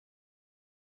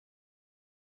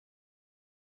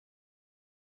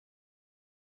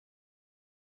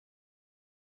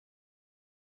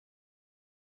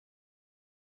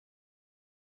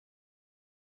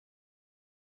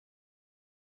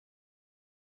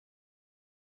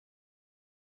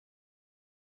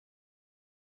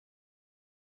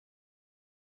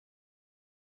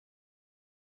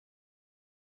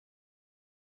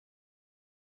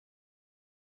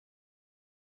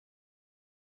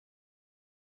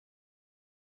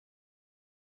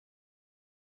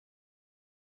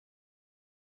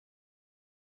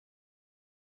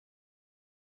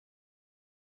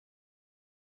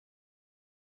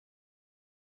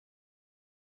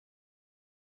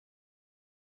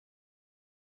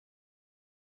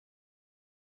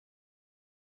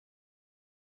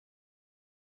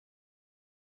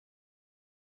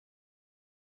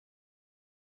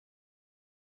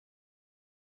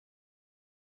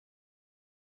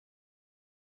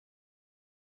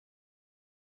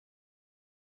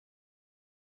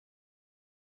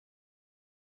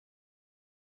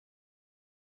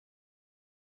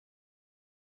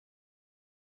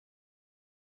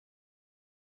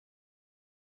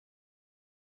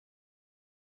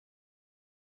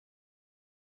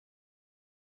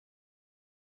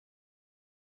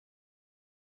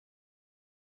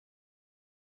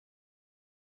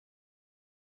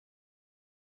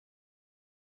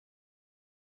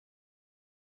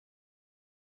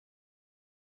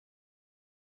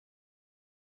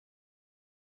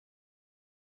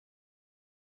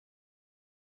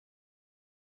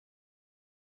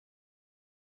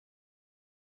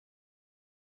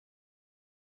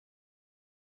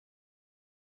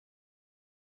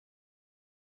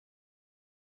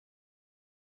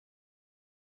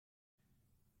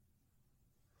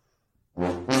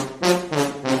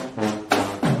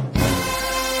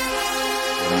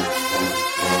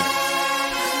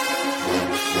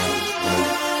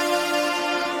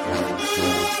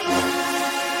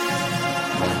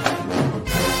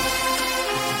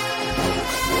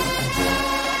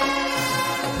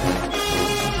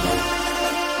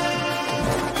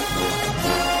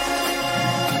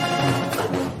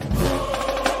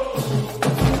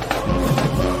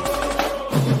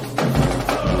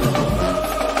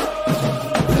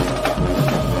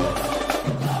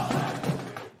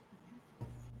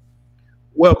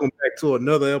Welcome back to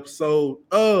another episode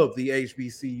of the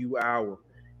HBCU Hour.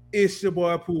 It's your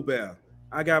boy Pooh Bear.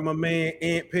 I got my man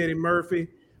Aunt Petty Murphy.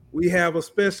 We have a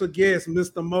special guest,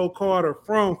 Mr. Mo Carter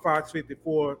from Fox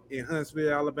 54 in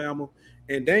Huntsville, Alabama.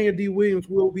 And Daniel D. Williams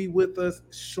will be with us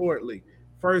shortly.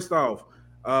 First off,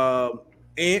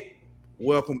 Aunt,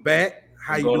 welcome back.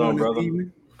 How you doing this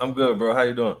evening? I'm good, bro. How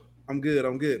you doing? I'm good.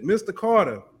 Mr.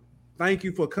 Carter, thank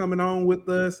you for coming on with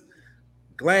us.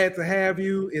 Glad to have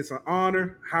you. It's an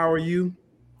honor. How are you?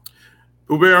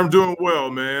 Uber, I'm doing well,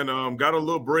 man. Got a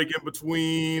little break in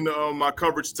between my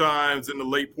coverage times in the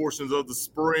late portions of the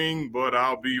spring, but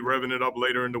I'll be revving it up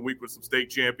later in the week with some state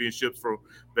championships for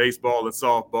baseball and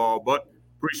softball. But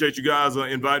appreciate you guys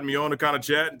inviting me on to kind of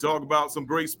chat and talk about some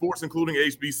great sports, including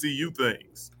HBCU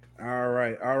things. All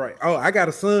right. Oh, I got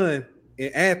a son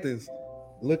in Athens.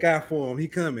 Look out for him. He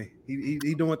coming.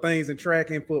 He doing things in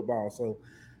track and football. So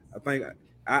I think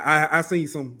I seen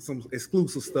some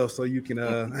exclusive stuff, so you can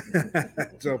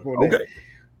jump on that.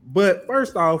 But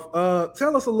first off,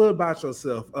 tell us a little about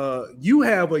yourself. You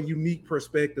have a unique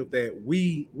perspective that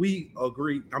we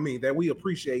agree. I mean, that we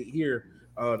appreciate here,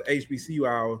 the HBCU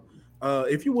Hour.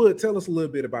 If you would tell us a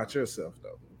little bit about yourself,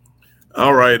 though.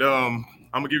 All right. I'm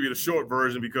gonna give you the short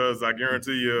version because I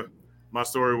guarantee you my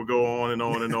story will go on and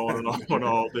on and on and on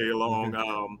all day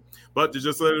long. But to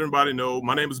just let everybody know,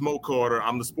 my name is Mo Carter.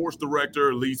 I'm the sports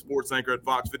director, lead sports anchor at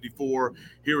Fox 54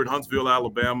 here in Huntsville,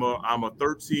 Alabama. I'm a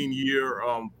 13-year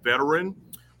veteran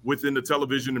within the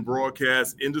television and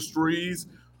broadcast industries.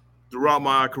 Throughout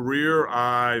my career,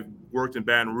 I worked in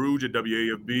Baton Rouge at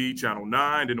WAFB, Channel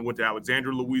 9, then went to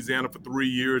Alexandria, Louisiana for 3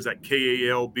 years at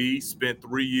KALB, spent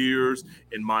 3 years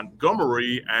in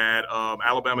Montgomery at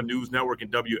Alabama News Network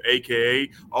and WAKA.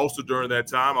 Also during that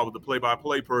time, I was the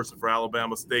play-by-play person for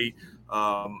Alabama State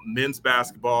men's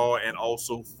basketball and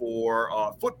also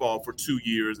for football for 2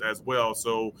 years as well.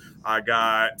 So I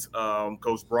got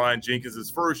Coach Brian Jenkins'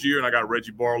 first year, and I got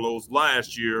Reggie Barlow's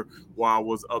last year while I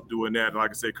was up doing that. And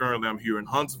like I said, currently I'm here in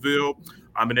Huntsville.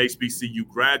 I'm an HBCU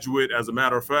graduate. As a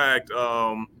matter of fact,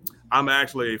 I'm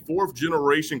actually a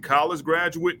fourth-generation college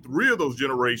graduate. 3 of those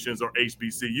generations are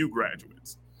HBCU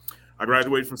graduates. I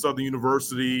graduated from Southern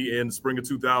University in the spring of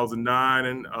 2009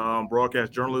 and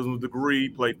broadcast journalism degree,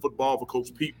 played football for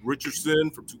Coach Pete Richardson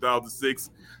from 2006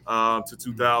 to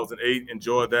 2008.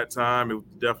 Enjoyed that time. It was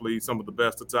definitely some of the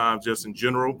best of times just in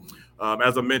general.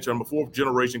 As I mentioned, I'm a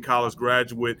fourth-generation college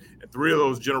graduate, and 3 of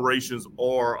those generations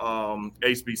are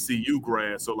HBCU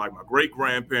grads. So like my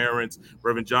great-grandparents,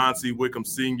 Reverend John C. Wickham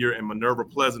Sr. and Minerva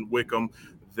Pleasant Wickham,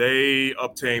 they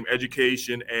obtained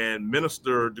education and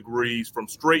minister degrees from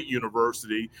Straight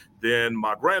University. Then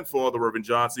my grandfather, Reverend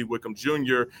John C. Wickham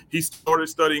Jr., he started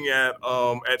studying at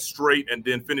Straight and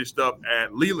then finished up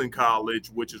at Leland College,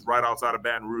 which is right outside of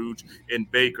Baton Rouge in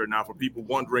Baker. Now, for people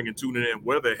wondering and tuning in,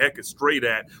 where the heck is Straight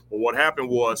at? Well, what happened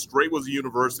was Straight was a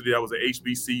university that was an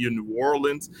HBCU in New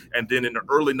Orleans. And then in the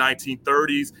early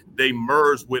 1930s, they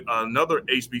merged with another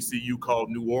HBCU called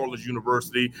New Orleans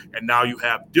University. And now you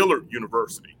have Dillard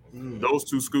University. Those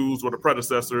 2 schools were the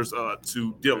predecessors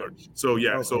to Dillard. So,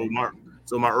 yeah, okay.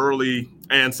 So my early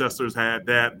ancestors had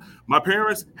that. My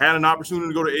parents had an opportunity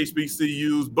to go to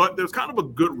HBCUs, but there's kind of a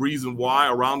good reason why.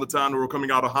 Around the time they were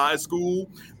coming out of high school,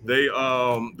 they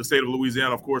the state of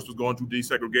Louisiana, of course, was going through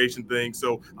desegregation things.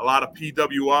 So a lot of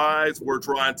PWIs were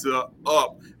trying to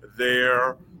up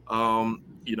their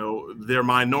their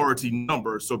minority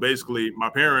numbers. So basically, my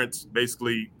parents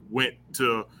went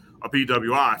to a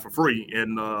PWI for free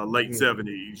in late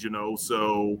 70s,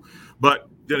 So, but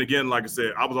then again, like I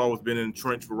said, I was always been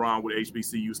entrenched around with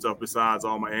HBCU stuff besides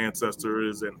all my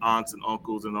ancestors and aunts and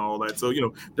uncles and all that. So,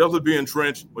 definitely be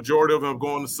entrenched. Majority of them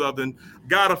going to Southern.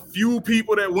 Got a few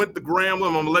people that went to Grambling.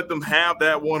 I'm going to let them have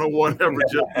that one or whatever.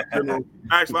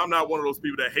 Actually, I'm not one of those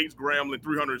people that hates Grambling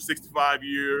 365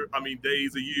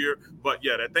 days a year. But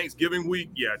yeah, that Thanksgiving week,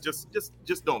 yeah, just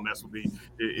don't mess with me.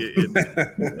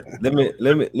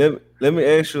 Let me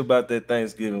ask you about that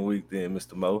Thanksgiving week then,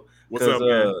 Mr. Mo. What's up,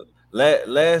 man?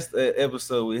 Last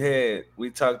episode we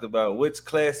talked about which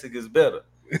classic is better,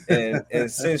 and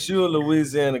since you're a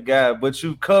Louisiana guy, but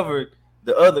you covered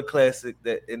the other classic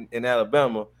that in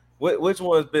Alabama. Which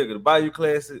one's bigger, the Bayou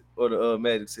Classic or the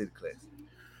Magic City Classic?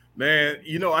 Man,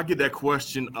 I get that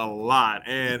question a lot,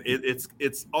 and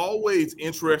it's always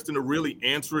interesting to really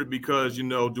answer it because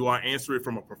do I answer it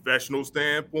from a professional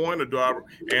standpoint or do I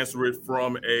answer it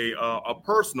from a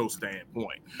personal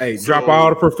standpoint? Hey, drop all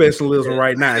the professionalism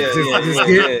right now.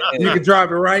 You can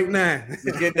drop it right now.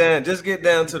 Just get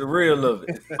down to the real of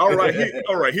it. All right,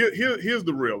 here's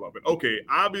the real of it. Okay,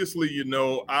 obviously,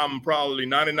 I'm probably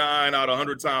 99 out of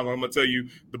 100 times I'm gonna tell you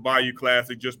the Bayou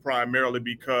Classic just primarily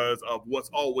because of what's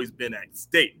always been at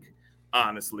stake.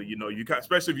 Honestly,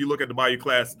 especially if you look at the Bayou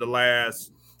Classic the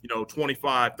last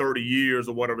 25, 30 years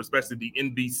or whatever, especially the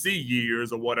NBC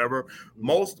years or whatever,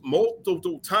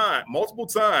 multiple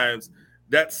times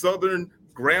that Southern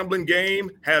Grambling game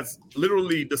has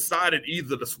literally decided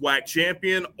either the SWAC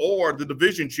champion or the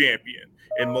division champion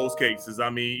in most cases. I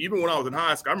mean, even when I was in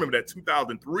high school, I remember that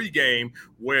 2003 game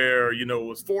where, it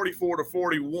was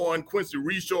 44-41. Quincy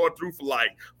Reshaw threw for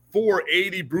like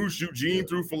 480. Bruce Eugene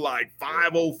threw for like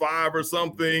 505 or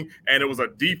something. And it was a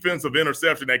defensive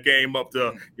interception that came up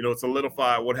to,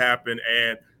 solidify what happened.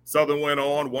 And Southern went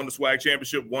on, won the SWAC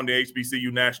championship, won the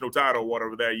HBCU national title,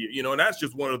 whatever that year, and that's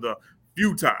just one of the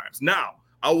few times. Now,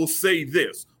 I will say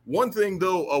this. One thing,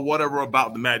 though, or whatever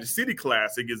about the Magic City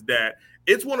Classic is that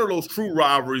it's one of those true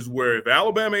rivalries where if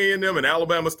Alabama A&M and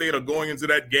Alabama State are going into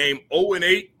that game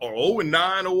 0-8 or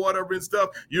 0-9 or whatever and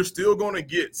stuff, you're still going to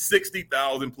get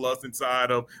 60,000 plus inside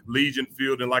of Legion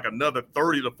Field and like another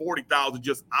 30 to 40,000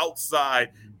 just outside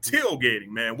tailgating,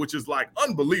 man, which is like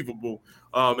unbelievable.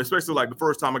 Especially like the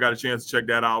first time I got a chance to check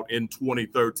that out in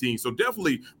 2013. So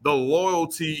definitely the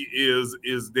loyalty is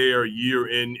there year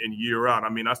in and year out. I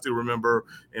mean, I still remember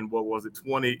in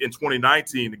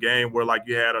 2019, the game where like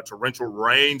you had a torrential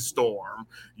rainstorm,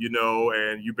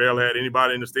 and you barely had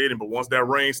anybody in the stadium. But once that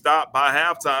rain stopped by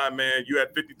halftime, man, you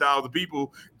had 50,000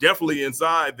 people definitely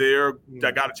inside there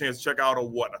that got a chance to check out a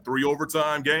 3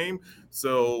 overtime game.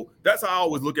 So that's how I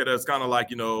always look at it as kind of like,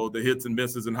 the hits and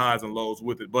misses and highs and lows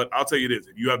with it. But I'll tell you this,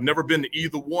 if you have never been to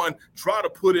either one, try to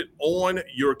put it on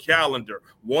your calendar.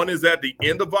 One is at the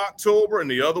end of October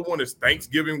and the other one is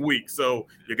Thanksgiving week. So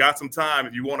you got some time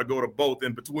if you want to go to both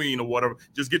in between or whatever.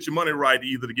 Just get your money right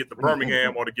either to get to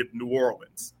Birmingham or to get to New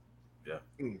Orleans. Yeah.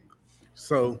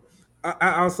 So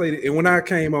I'll say that, and when I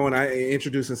came on, I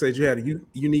introduced and said you had a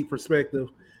unique perspective.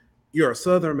 You're a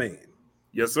Southern man.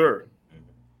 Yes, sir.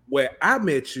 Where I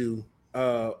met you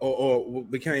or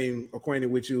became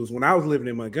acquainted with you was when I was living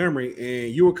in Montgomery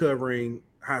and you were covering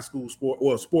high school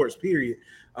sports period.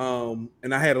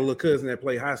 And I had a little cousin that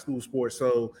played high school sports.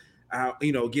 So I,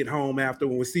 get home after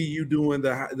when we see you doing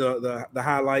the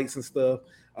highlights and stuff.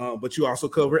 But you also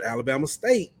covered Alabama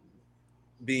State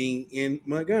being in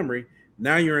Montgomery.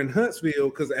 Now you're in Huntsville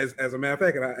because as a matter of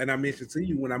fact, and I mentioned to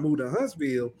you when I moved to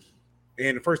Huntsville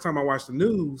and the first time I watched the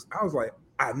news, I was like,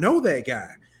 I know that guy.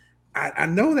 I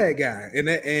know that guy,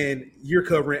 and you're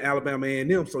covering Alabama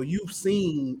A&M, so you've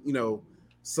seen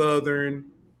Southern,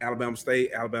 Alabama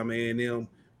State, Alabama A&M,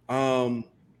 and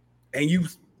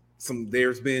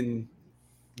there's been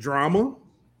drama,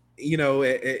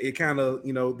 it kind of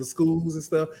the schools and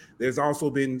stuff. There's also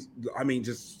been,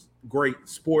 just great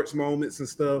sports moments and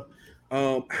stuff.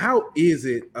 How is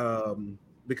it?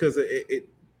 Because it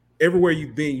everywhere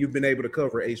you've been able to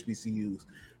cover HBCUs.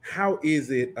 How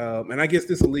is it? And I guess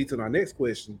this will lead to my next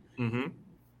question. Mm-hmm.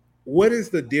 What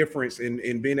is the difference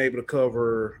in being able to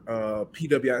cover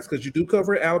PWIs? Because you do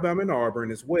cover Alabama and Auburn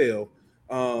as well,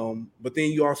 but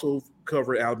then you also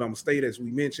cover Alabama State, as we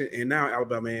mentioned, and now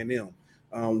Alabama A&M.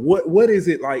 What is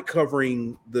it like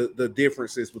covering the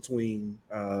differences between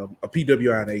a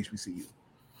PWI and a HBCU?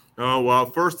 Well,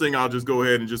 first thing, I'll just go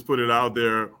ahead and just put it out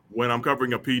there. When I'm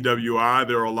covering a PWI,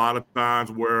 there are a lot of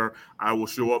times where I will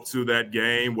show up to that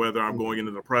game, whether I'm going into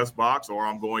the press box or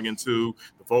I'm going into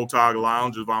the photog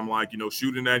lounge, if I'm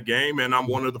shooting that game, and I'm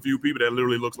one of the few people that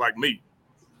literally looks like me.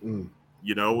 And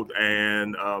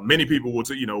many people will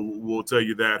tell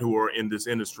you that who are in this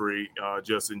industry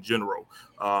just in general.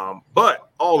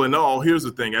 But all in all, here's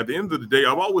the thing. At the end of the day,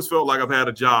 I've always felt like I've had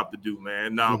a job to do,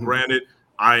 man. Now, granted,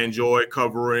 I enjoy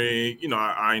covering,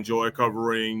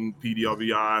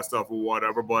 PWI stuff or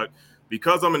whatever, but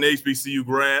because I'm an HBCU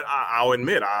grad, I'll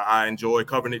admit I enjoy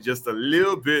covering it just a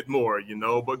little bit more,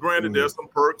 but granted, there's some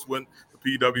perks when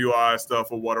the PWI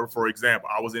stuff or whatever. For example,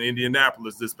 I was in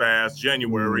Indianapolis this past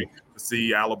January to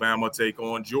see Alabama take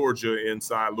on Georgia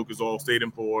inside Lucas Oil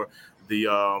Stadium for the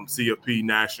CFP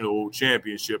National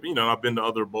Championship. I've been to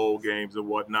other bowl games and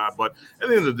whatnot, but at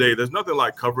the end of the day, there's nothing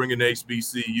like covering an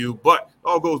HBCU. But it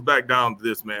all goes back down to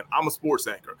this, man. I'm a sports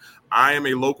anchor. I am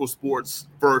a local sports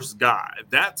first guy.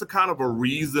 That's a kind of a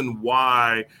reason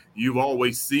why you've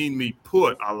always seen me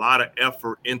put a lot of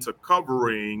effort into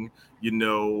covering,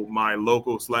 my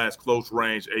local / close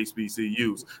range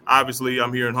HBCUs. Obviously,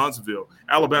 I'm here in Huntsville.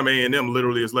 Alabama A&M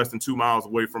literally is less than 2 miles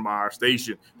away from our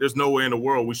station. There's no way in the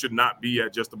world we should not be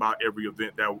at just about every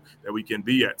event that we can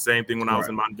be at. Same thing when I was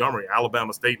in Montgomery.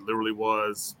 Alabama State literally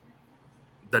was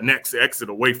the next exit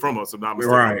away from us, if not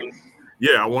mistaken. Right.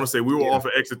 Yeah, I want to say we were off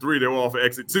of exit 3, they were off of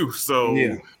exit 2. So,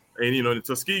 Yeah. and the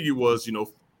Tuskegee was,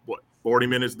 40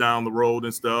 minutes down the road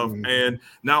and stuff. Mm-hmm. And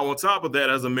now on top of that,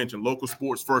 as I mentioned, local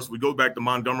sports first. We go back to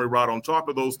Montgomery route. On top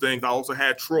of those things, I also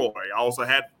had Troy. I also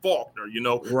had Faulkner,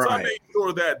 Right. So I made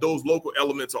sure that those local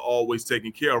elements are always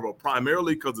taken care of,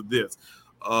 primarily because of this.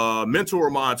 A mentor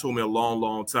of mine told me a long,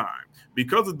 long time,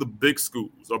 because of the big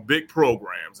schools or big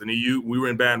programs, and we were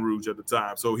in Baton Rouge at the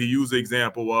time. So he used the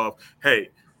example of, hey,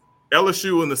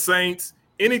 LSU and the Saints,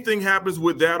 anything happens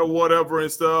with that or whatever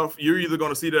and stuff, you're either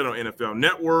going to see that on NFL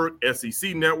Network,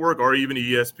 SEC Network, or even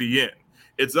ESPN.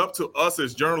 It's up to us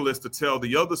as journalists to tell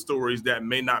the other stories that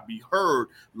may not be heard,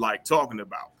 like talking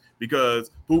about. Because,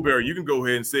 Pooh Bear, you can go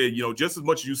ahead and say, just as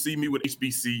much as you see me with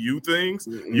HBCU things,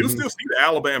 you still see the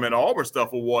Alabama and Auburn stuff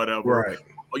or whatever. Right.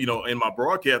 In my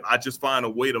broadcast, I just find a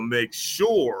way to make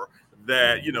sure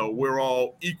that, we're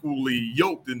all equally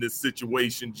yoked in this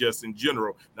situation just in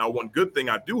general. Now, one good thing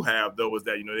I do have, though, is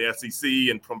that, the SEC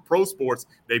and from pro sports,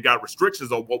 they've got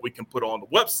restrictions on what we can put on the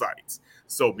websites.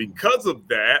 So because of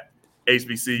that,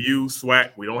 HBCU,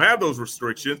 SWAC, we don't have those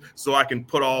restrictions, so I can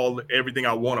put everything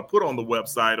I want to put on the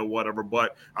website or whatever,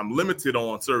 but I'm limited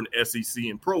on certain SEC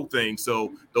and pro things,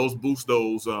 so those boost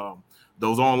those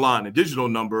online and digital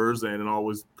numbers, and it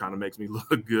always kind of makes me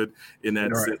look good in that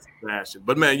sense of fashion.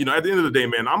 But, man, at the end of the day,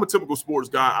 man, I'm a typical sports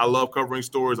guy. I love covering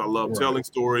stories. I love telling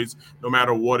stories, no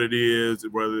matter what it is,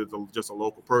 whether it's just a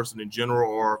local person in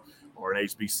general or an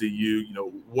HBCU,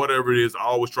 whatever it is, I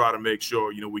always try to make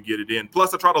sure, we get it in.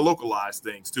 Plus, I try to localize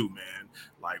things too, man.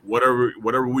 Like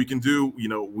whatever we can do,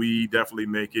 we definitely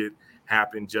make it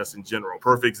happen just in general.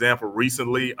 Perfect example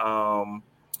recently, I'll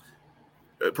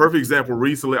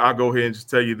go ahead and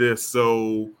just tell you this.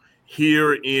 So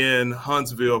here in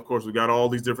Huntsville, of course, we got all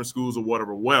these different schools or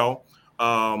whatever. Well,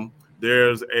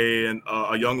 there's a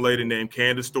young lady named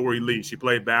Candace Story Lee. She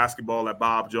played basketball at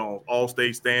Bob Jones,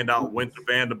 all-state standout, went to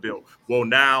Vanderbilt. Well,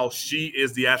 now she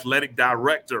is the athletic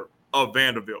director of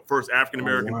Vanderbilt, first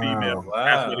African-American female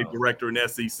athletic director in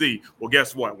SEC. Well,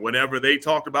 guess what? Whenever they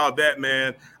talked about that,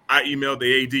 man, I emailed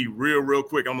the AD real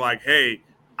quick. I'm like, hey,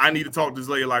 I need to talk to this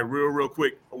lady like real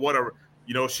quick or whatever.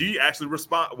 She actually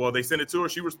responded. Well, they sent it to her.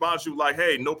 She responded. She was like,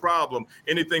 hey, no problem.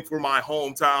 Anything for my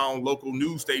hometown, local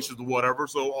news stations or whatever.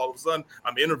 So all of a sudden,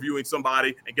 I'm interviewing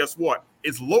somebody. And guess what?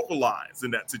 It's localized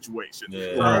in that situation.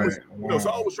 Yeah. So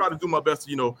I always try to do my best,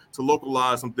 to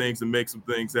localize some things and make some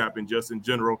things happen just in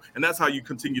general. And that's how you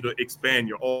continue to expand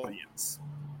your audience.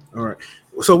 All right.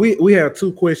 So we have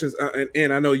two questions,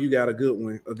 and I know you got a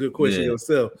good question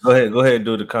yourself. Go ahead and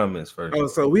do the comments first. Oh,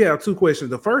 so we have two questions.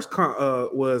 The first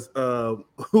was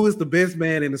who is the best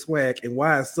man in the SWAC, and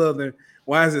why is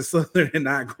it Southern and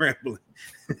not Grambling?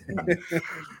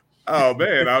 Oh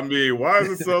man, I mean, why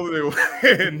is it Southern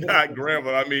and not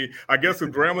Grambling? I mean, I guess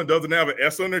if Grambling doesn't have an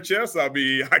S on their chest, I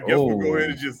guess we'll go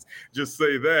ahead and just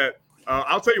say that.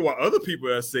 I'll tell you what other people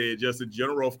have said just in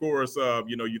general. Of course,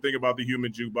 you think about the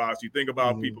human jukebox. You think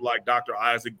about people like Dr.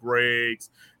 Isaac Briggs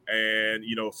and,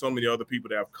 so many other people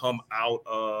that have come out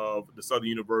of the Southern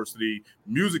University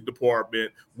music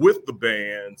department with the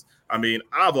bands. I mean,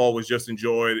 I've always just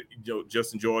enjoyed it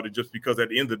just because at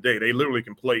the end of the day, they literally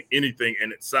can play anything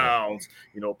and it sounds,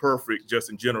 perfect just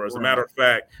in general. As a matter of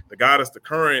fact, the guy that's the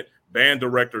current band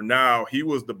director now, he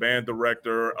was the band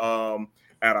director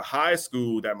at a high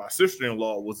school that my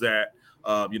sister-in-law was at,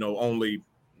 only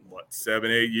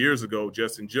 7-8 years ago,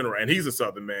 just in general. And he's a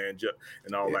Southern man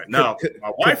and all that. Now,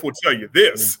 my wife will tell you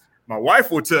this. My wife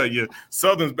will tell you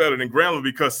Southern's better than Grambling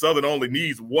because Southern only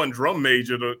needs one drum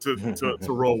major to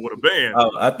roll with a band.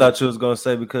 Oh, I thought you was gonna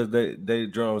say because they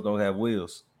drums don't have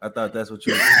wheels. I thought that's what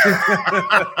you were saying.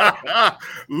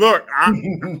 Look,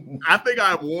 I think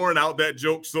I've worn out that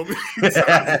joke so many times.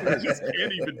 I just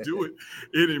can't even do it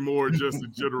anymore, just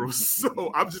in general.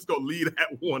 So I'm just gonna leave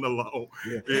that one alone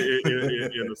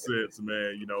in a sense,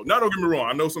 man. Now don't get me wrong.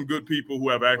 I know some good people who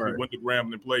have actually went to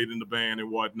Grambling and played in the band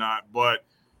and whatnot, but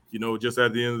just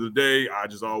at the end of the day, I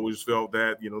just always felt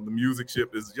that, the music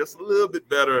ship is just a little bit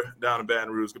better down in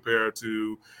Baton Rouge compared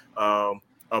to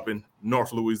up in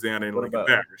North Louisiana and Lincoln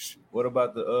Parish. What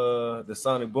about the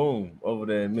Sonic Boom over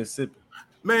there in Mississippi?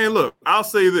 Man, look, I'll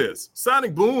say this.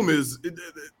 Sonic Boom is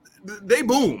they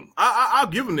boom. I'll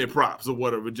give them their props or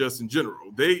whatever. Just in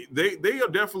general, they are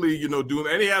definitely doing,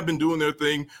 and they have been doing their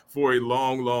thing for a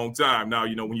long time. Now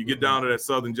when you get down to that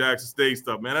Southern Jackson State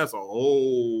stuff, man, that's a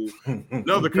whole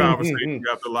another conversation you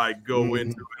have to like go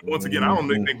into. And once again, I don't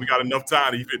really think we got enough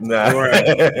time to even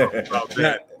talk about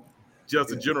that.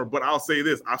 Just in general, but I'll say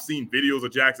this: I've seen videos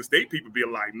of Jackson State people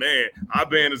being like, "Man, our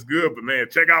band is good, but man,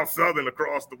 check out Southern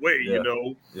across the way."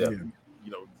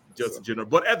 Just in general.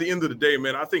 But at the end of the day,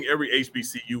 man, I think every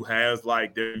HBCU has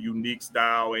like their unique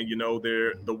style and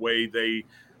the way they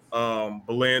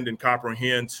blend and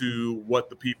comprehend to what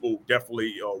the people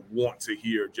definitely want to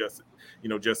hear. Just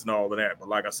in all of that. But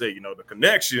like I said, the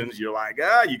connections, you're like,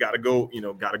 you gotta go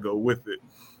with it.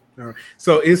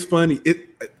 So it's funny.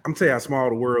 I'm telling you how small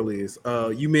the world is.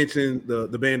 You mentioned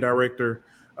the band director,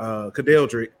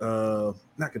 Keldrick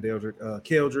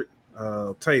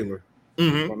Taylor,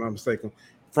 if I'm not mistaken,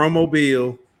 from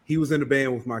Mobile. He was in the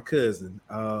band with my cousin.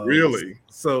 Really?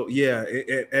 So yeah,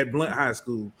 at Blunt High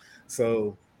School.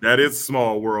 So that is a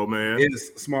small world, man. It's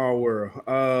a small world.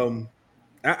 I'm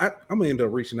gonna end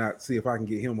up reaching out to see if I can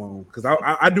get him on, because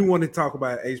I do want to talk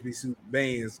about HBCU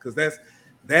bands, because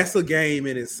that's a game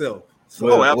in itself.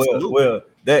 So, absolutely. Well,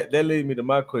 that leads me to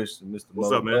my question, Mr. What's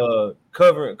Mo. up, man?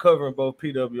 Covering both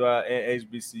PWI and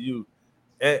HBCU.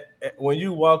 When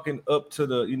you walking up to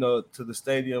the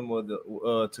stadium or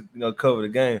to cover the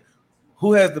game,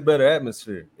 who has the better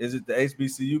atmosphere? Is it the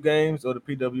HBCU games or the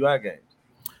PWI games?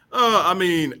 I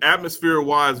mean,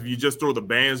 atmosphere-wise, if you just throw the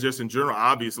bands just in general,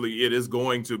 obviously it is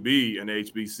going to be an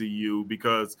HBCU,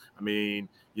 because, I mean,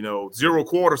 zero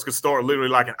quarters could start literally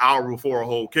like an hour before a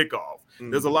whole kickoff.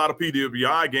 There's a lot of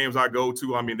PWI games I go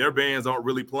to. I mean, their bands aren't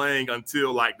really playing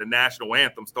until like the national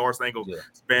anthem, Star Spangled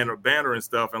Banner and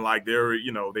stuff. And like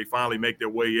they finally make their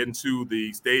way into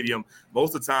the stadium.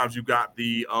 Most of the times you got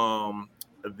I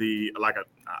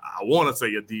want to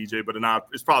say a DJ, but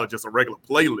it's probably just a regular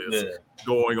playlist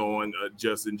going on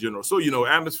just in general. So,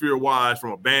 atmosphere wise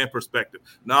from a band perspective.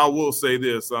 Now I will say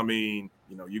this. I mean,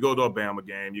 you go to a Bama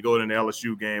game, you go to an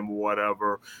LSU game or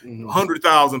whatever,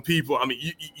 100,000 people. I mean,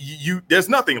 you there's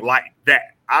nothing like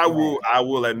that. I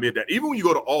will admit that. Even when you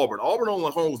go to Auburn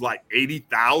only holds like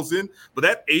 80,000, but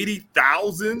that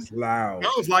 80,000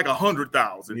 sounds like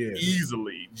 100,000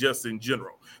 easily, just in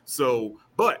general. So,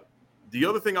 but the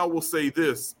other thing I will say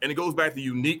this, and it goes back to the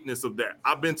uniqueness of that.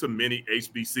 I've been to many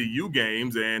HBCU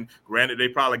games, and granted, they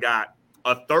probably got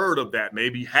a third of that,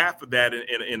 maybe half of that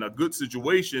in a good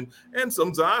situation. And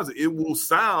sometimes it will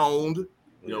sound,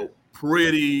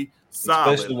 pretty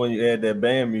solid. Especially when you add that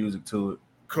band music to it.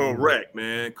 Correct,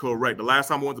 man. Correct. The last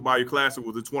time I went to Bayou Classic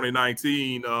was in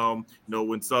 2019,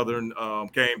 when Southern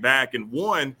came back and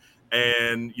won.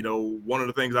 And, one of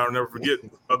the things I'll never forget,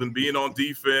 other than being on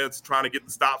defense, trying to get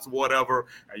the stops or whatever,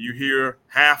 and you hear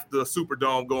half the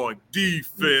Superdome going,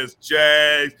 defense,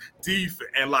 Jags, defense.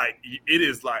 And, like, it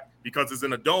is like, because it's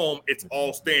in a dome, it's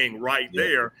all staying right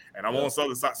there. And I'm on the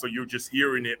Southern side, so you're just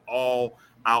hearing it all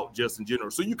out just in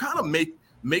general. So you kind of make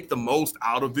the most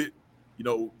out of it,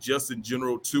 just in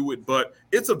general to it. But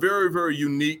it's a very, very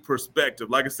unique perspective.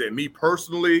 Like I said, me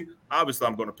personally, obviously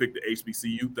I'm going to pick the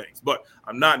HBCU things, but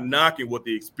I'm not knocking what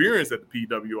the experience at the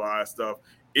PWI stuff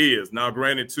is. Now,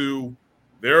 granted, too,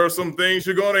 there are some things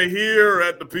you're going to hear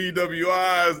at the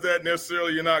PWIs that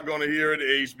necessarily you're not going to hear at the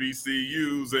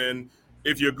HBCUs. And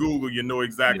if you Google, you know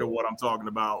exactly what I'm talking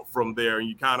about from there. And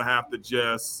you kind of have to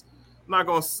just, I'm not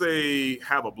going to say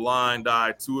have a blind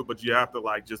eye to it, but you have to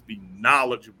like just be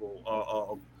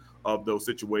knowledgeable of those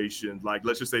situations. Like,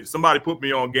 let's just say somebody put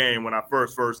me on game when I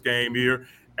first came here,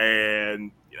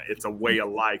 and it's a way of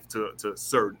life to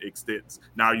certain extents.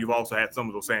 Now, you've also had some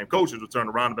of those same coaches who turn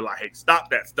around and be like, hey, stop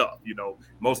that stuff.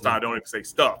 Most times I don't even say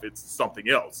stuff. It's something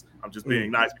else. I'm just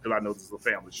being nice because I know this is a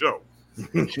family show.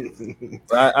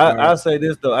 I'll say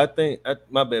this, though. I think,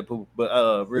 my bad, Pooh, but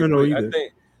I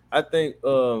think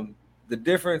the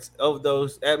difference of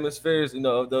those atmospheres,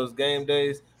 of those game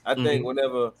days, I think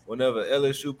whenever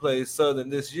LSU plays Southern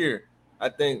this year, I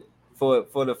think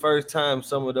for the first time,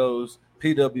 some of those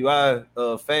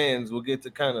PWI fans will get to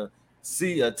kind of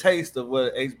see a taste of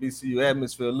what HBCU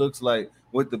atmosphere looks like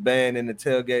with the band and the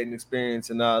tailgating experience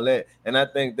and all that. And I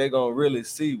think they're gonna really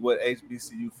see what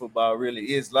HBCU football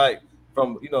really is like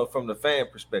from the fan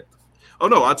perspective. Oh,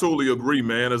 no, I totally agree,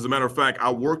 man. As a matter of fact,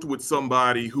 I worked with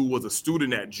somebody who was a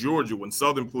student at Georgia when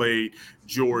Southern played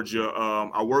Georgia.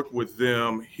 I worked with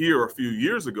them here a few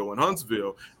years ago in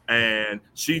Huntsville, And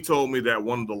she told me that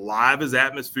one of the livest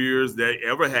atmospheres they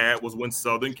ever had was when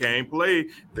Southern came play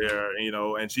there,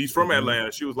 and she's from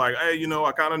Atlanta. She was like, hey,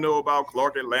 I kind of know about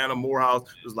Clark, Atlanta, Morehouse.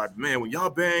 It was like, man, when y'all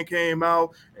band came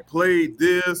out and played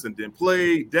this and then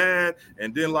played that,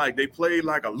 and then like they played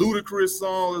like a ludicrous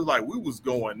song, it was like we was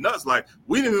going nuts. Like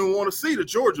we didn't even want to see the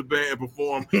Georgia band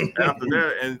perform after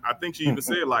that. And I think she even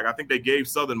said, like, I think they gave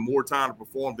Southern more time to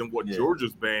perform than what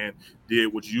Georgia's band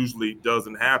did, which usually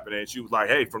doesn't happen. And she was like,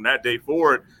 hey, from that day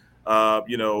forward,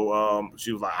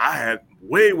 she was like, I had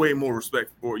way more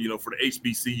respect for for the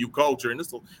HBCU culture, and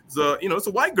it's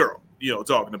a white girl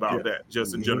talking about that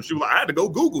just in general. She was like, I had to go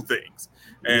Google things,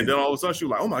 and then all of a sudden she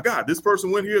was like, oh my God, this person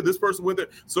went here, this person went there.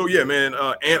 So yeah, man,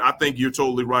 and I think you're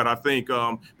totally right. I think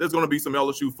there's going to be some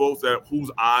LSU folks whose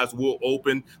eyes will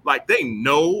open, like they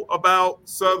know about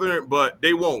Southern, but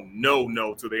they won't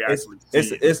know till they actually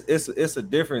see it. It's a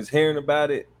difference hearing about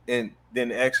it and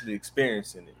then actually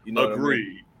experiencing it. You know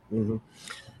Agreed. What I mean?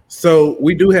 So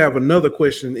we do have another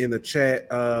question in the chat.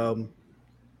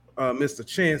 Mr.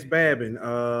 Chance Babin,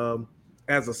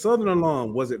 as a Southern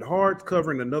alum, was it hard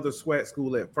covering another SWAC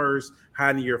school at first,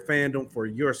 hiding your fandom for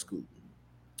your school?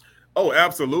 Oh,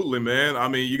 absolutely, man. I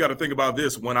mean, you got to think about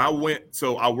this. When I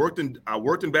worked in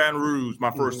Baton Rouge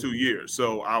my first 2 years.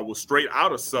 So I was straight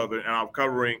out of Southern, and I'm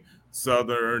covering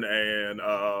Southern and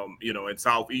and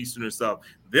Southeastern and stuff.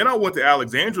 Then I went to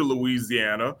Alexandria,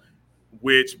 Louisiana,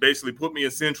 which basically put me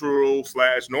in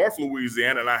Central/North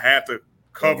Louisiana, and I had to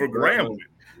cover Grambling.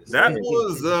 That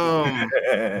was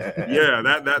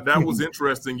that was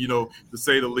interesting, to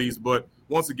say the least. But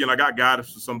once again, I got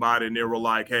guidance from somebody, and they were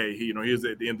like, hey, here's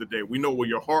at the end of the day, we know where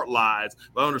your heart lies,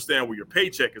 but understand where your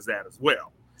paycheck is at as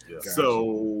well. Yeah.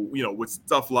 So, with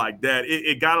stuff like that,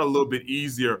 it got a little bit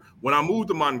easier. When I moved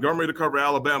to Montgomery to cover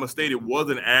Alabama State, it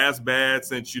wasn't as bad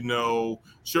since,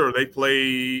 sure, they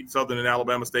played, Southern and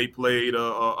Alabama State played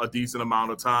a decent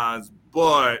amount of times,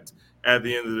 but at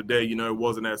the end of the day, it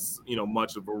wasn't as,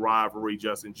 much of a rivalry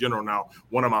just in general. Now,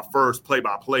 one of my first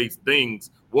play-by-play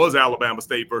things was Alabama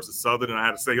State versus Southern, and I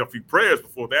had to say a few prayers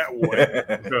before that one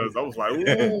because I was like,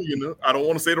 ooh, I don't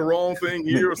want to say the wrong thing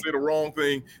here or say the wrong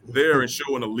thing there, and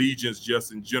show an allegiance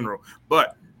just in general.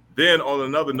 But then on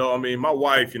another note, I mean, my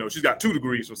wife, she's got 2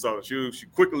 degrees from Southern. She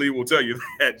quickly will tell you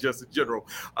that just in general.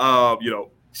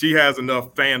 She has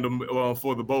enough fandom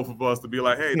for the both of us to be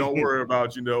like, hey, don't worry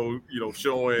about, showing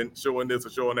this or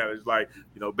showing that. It's like,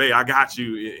 babe, I got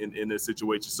you in this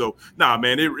situation. So, nah,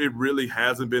 man, it really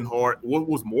hasn't been hard. What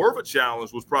was more of a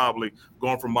challenge was probably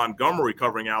going from Montgomery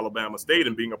covering Alabama State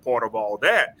and being a part of all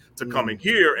that to coming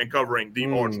here and covering the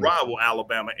arch rival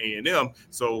Alabama A&M.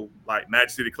 So, like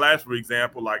Match City Clash, for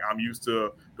example, like I'm used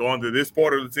to going to this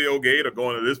part of the tailgate or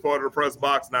going to this part of the press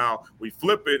box. Now we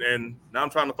flip it, and now I'm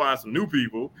trying to find some new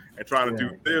people and trying to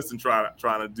do this and trying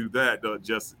to do that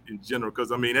just in general.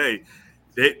 Because I mean, hey,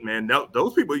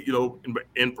 those people,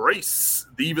 embrace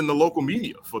even the local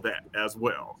media for that as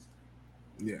well.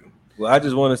 Yeah. Well, I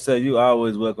just want to say you are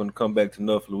always welcome to come back to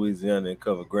North Louisiana and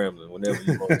cover Grambling whenever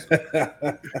you want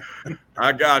to.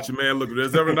 I got you, man. Look, if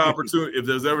there's ever an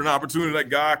opportunity that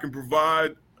God can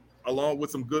provide, along with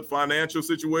some good financial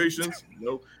situations,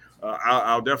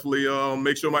 I'll definitely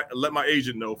make sure let my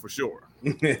agent know for sure.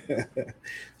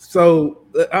 So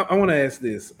I want to ask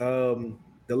this: the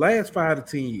last 5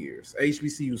 to 10 years,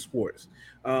 HBCU sports.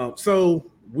 So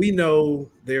we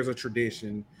know there's a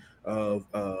tradition of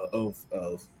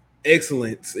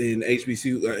excellence in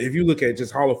HBCU. If you look at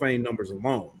just Hall of Fame numbers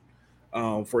alone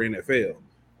for NFL,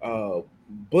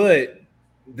 but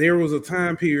there was a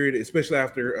time period, especially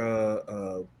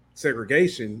after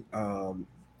segregation,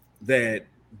 that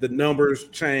the numbers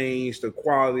changed, the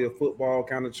quality of football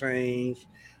kind of changed,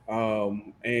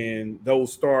 and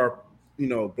those star,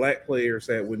 black players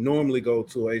that would normally go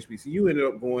to HBCU ended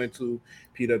up going to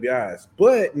PWIs.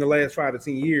 But in the last 5 to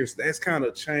 10 years, that's kind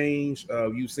of changed.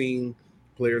 You've seen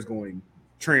players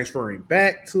transferring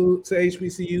back to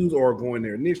HBCUs or going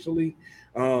there initially.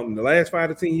 In the last 5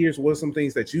 to 10 years, what are some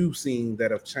things that you've seen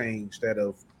that have changed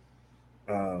the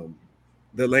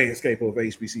landscape of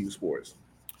HBCU sports?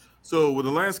 So with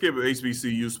the landscape of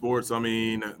HBCU sports, I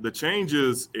mean, the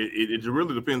changes, it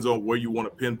really depends on where you want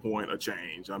to pinpoint a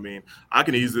change. I mean, I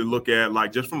can easily look at,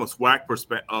 like, just from a SWAC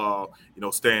perspective,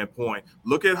 standpoint,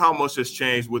 look at how much has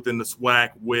changed within the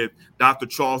SWAC with Dr.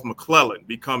 Charles McClellan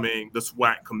becoming the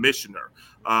SWAC commissioner.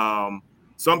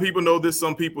 Some people know this,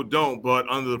 some people don't, but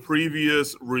under the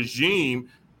previous regime,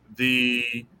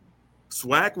 the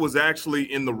SWAC was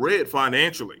actually in the red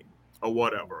financially or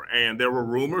whatever. And there were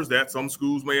rumors that some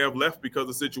schools may have left because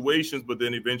of situations, but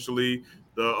then eventually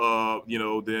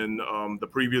the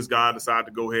previous guy decided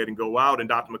to go ahead and go out, and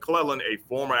Dr. McClellan, a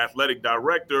former athletic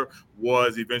director,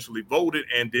 was eventually voted,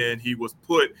 and then he was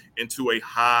put into a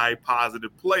high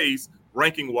positive place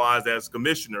ranking wise as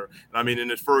commissioner. And I mean, in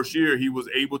his first year, he was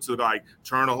able to like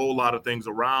turn a whole lot of things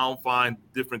around, find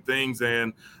different things.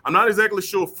 And I'm not exactly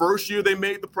sure first year they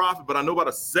made the profit, but I know about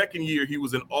the second year he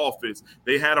was in office,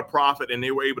 they had a profit and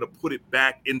they were able to put it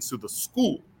back into the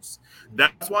schools.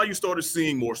 That's why you started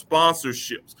seeing more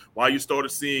sponsorships, why you started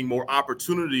seeing more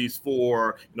opportunities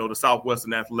for, the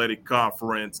Southwestern Athletic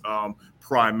Conference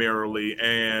primarily.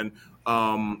 And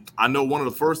I know one of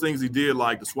the first things he did,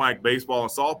 like the SWAC baseball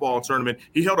and softball tournament,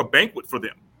 he held a banquet for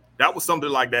them. That was something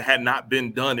like that had not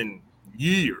been done in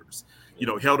years.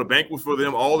 Held a banquet for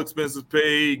them, all expenses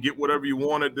paid, get whatever you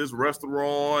want at this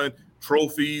restaurant,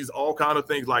 trophies, all kind of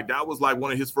things. Like that was like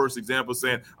one of his first examples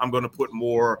saying, I'm going to put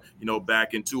more,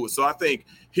 back into it. So I think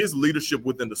his leadership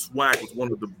within the SWAC was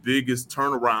one of the biggest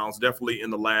turnarounds, definitely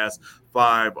in the last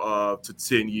 5 to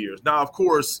 10 years. Now, of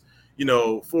course,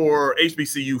 for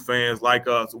HBCU fans like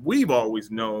us, we've always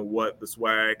known what the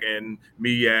SWAC and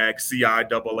MEAC,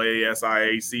 CIAA,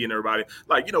 SIAC, and everybody,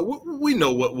 we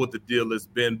know what the deal has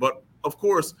been. But of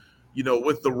course,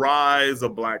 with the rise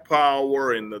of Black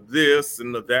Power and the this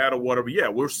and the that or whatever,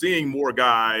 we're seeing more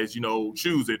guys,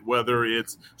 choose it, whether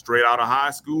it's straight out of high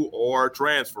school or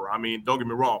transfer. I mean, don't get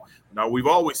me wrong. Now, we've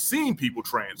always seen people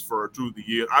transfer through the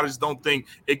years. I just don't think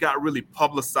it got really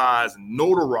publicized and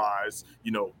notarized,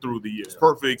 through the years.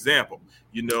 Perfect example.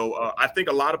 I think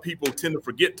a lot of people tend to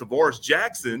forget Tavares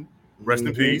Jackson, rest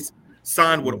in peace,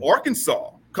 signed with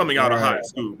Arkansas coming out of high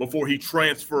school before he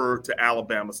transferred to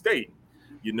Alabama State.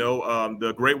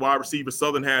 The great wide receiver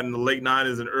Southern had in the late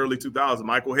 90s and early 2000s,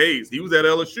 Michael Hayes, he was at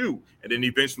LSU and then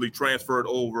eventually transferred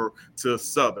over to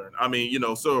Southern. I mean,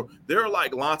 so there are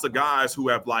like lots of guys who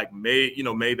have like made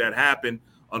that happen.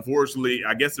 Unfortunately,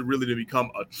 I guess it really didn't become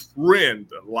a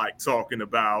trend like talking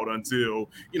about until,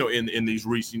 in these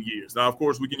recent years. Now, of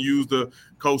course, we can use the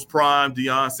Coach Prime,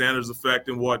 Deion Sanders effect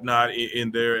and whatnot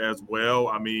in there as well.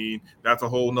 I mean, that's a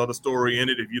whole nother story in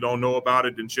it. If you don't know about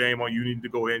it, then shame on you. You need to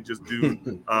go ahead and just do,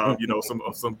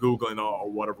 some Googling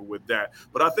or whatever with that.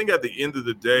 But I think at the end of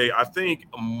the day, I think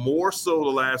more so the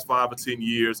last 5 or 10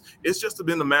 years, it's just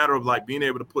been a matter of like being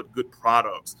able to put good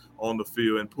products on the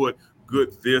field and put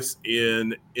good this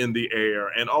in the air.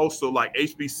 And also like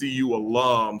HBCU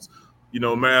alums,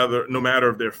 no matter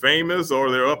if they're famous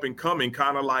or they're up and coming,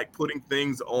 kind of like putting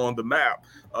things on the map.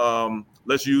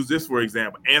 Let's use this for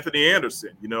example. Anthony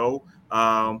Anderson,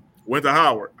 went to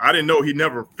Howard. I didn't know he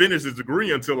never finished his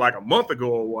degree until like a month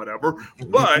ago or whatever.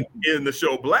 But in the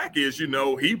show Blackish,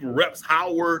 he reps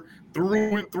Howard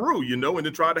through and through, and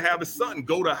then try to have his son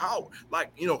go to Howard.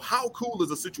 Like, how cool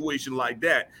is a situation like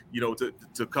that,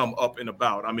 to come up and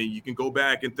about? I mean, you can go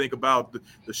back and think about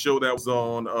the show that was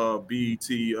on BET.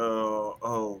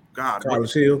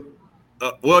 College Hill.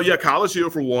 College Hill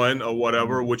for one or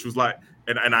whatever, which was like,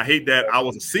 and I hate that I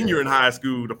was a senior in high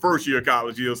school the first year of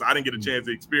College Hill, so I didn't get a chance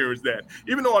to experience that,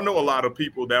 even though I know a lot of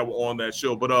people that were on that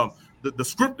show. But the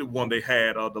scripted one they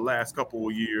had the last couple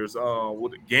of years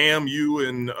with GAMU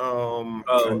and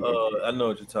I know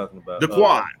what you're talking about. The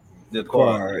Quad. The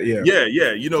Quad.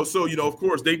 Yeah. So of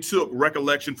course they took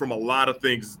recollection from a lot of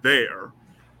things there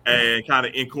and kind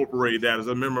of incorporated that. As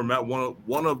I remember,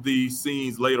 one of the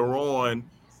scenes later on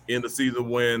in the season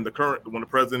when the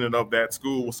president of that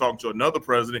school was talking to another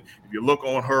president, if you look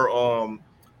on her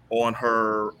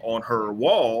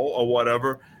wall or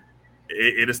whatever,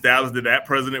 it established that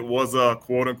president was a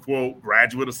quote unquote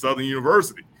graduate of Southern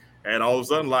University. And all of a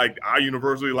sudden, like, our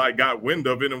university like got wind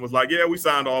of it and was like, yeah, we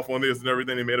signed off on this and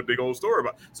everything. They made a big old story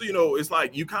about it. So, it's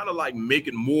like you kind of like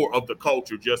making more of the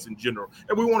culture just in general.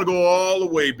 And we want to go all the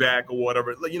way back or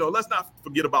whatever. Let's not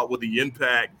forget about what the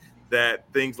impact that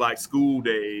things like School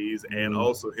Days and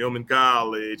also Hillman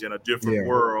College and A Different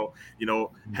World,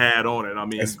 had on it. I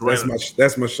mean,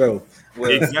 that's my show.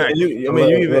 Well, exactly.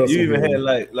 You even had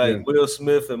like Will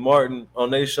Smith and Martin on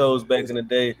their shows back in the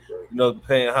day,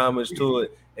 paying homage to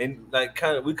it. And like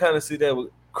we kind of see that with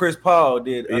Chris Paul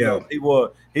did. I know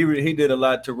he did a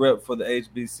lot to rep for the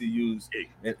HBCUs.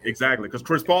 Exactly, because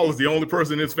Chris Paul is the only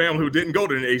person in his family who didn't go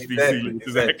to an HBCU, which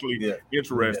is actually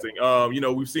interesting. Yeah.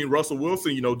 We've seen Russell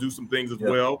Wilson, do some things as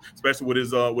well, especially with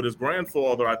his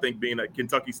grandfather, I think, being at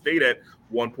Kentucky State at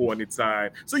one point in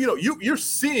time. So you're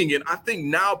seeing it. I think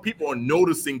now people are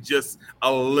noticing just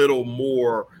a little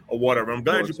more or whatever. I'm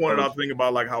glad you pointed out the thing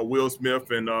about like how Will Smith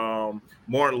and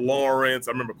Martin Lawrence.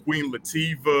 I remember Queen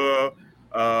Latifah.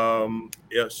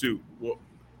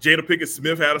 Jada Pinkett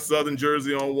Smith had a Southern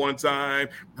jersey on one time.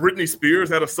 Britney Spears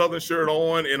had a Southern shirt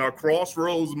on in our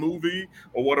Crossroads movie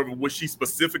or whatever, which she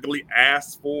specifically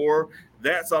asked for.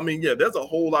 There's a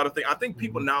whole lot of things. I think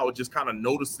people now are just kind of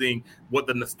noticing what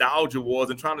the nostalgia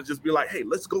was and trying to just be like, hey,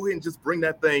 let's go ahead and just bring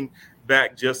that thing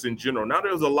back just in general. Now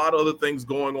there's a lot of other things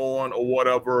going on or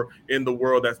whatever in the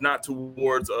world that's not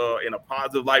towards in a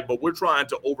positive light, but we're trying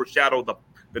to overshadow the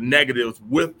negatives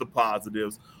with the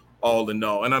positives all in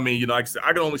all. And I mean, like I said,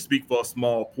 I can only speak for a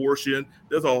small portion.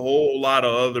 There's a whole lot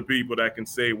of other people that can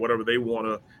say whatever they want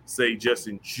to say just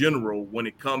in general when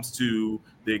it comes to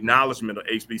the acknowledgement of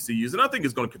HBCUs. And I think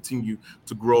it's going to continue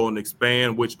to grow and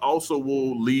expand, which also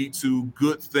will lead to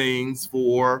good things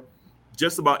for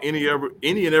just about any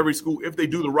and every school if they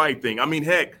do the right thing. I mean,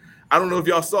 heck, I don't know if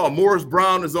y'all saw Morris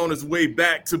Brown is on his way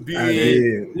back to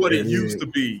being what it used to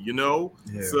be, Yeah.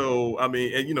 So, I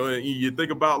mean, and you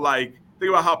think about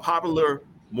how popular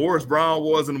Morris Brown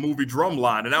was in the movie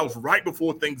Drumline, and that was right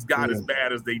before things got as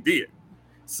bad as they did.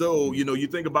 So, you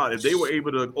think about if they were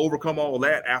able to overcome all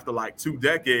that after 2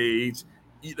 decades,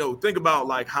 think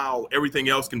about how everything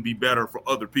else can be better for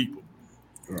other people.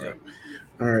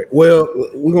 All right. Well,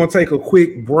 we're going to take a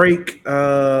quick break,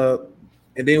 and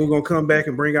then we're going to come back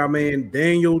and bring our man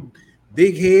Daniel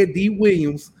Big Head D.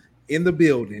 Williams in the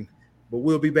building, but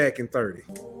we'll be back in 30.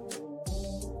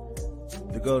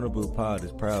 The Golden Boot Pod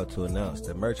is proud to announce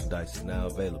that merchandise is now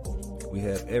available. We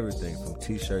have everything from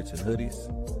t-shirts and hoodies,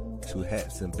 to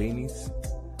hats and beanies,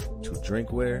 to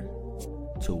drinkware,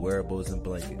 to wearables and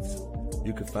blankets.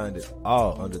 You can find it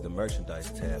all under the merchandise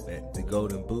tab at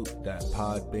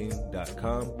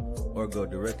thegoldenboot.podbean.com or go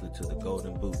directly to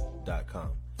thegoldenboot.com.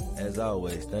 As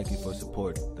always, thank you for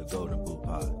supporting the Golden Boot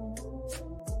Pod.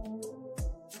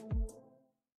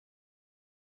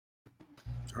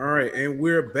 All right, and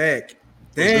we're back.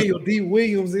 Daniel D.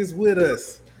 Williams is with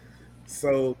us.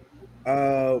 So,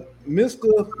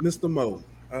 Mr. Mo,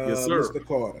 yes, sir. Mr.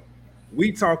 Carter,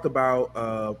 we talked about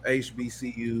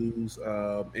HBCUs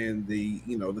and the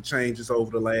changes over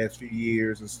the last few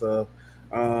years and stuff.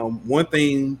 One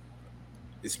thing,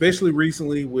 especially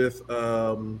recently with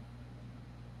and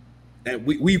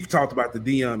we've talked about the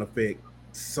Deion effect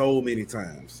so many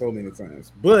times,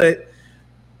 but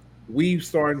we're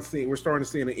starting to see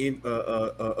an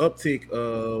uptick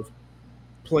of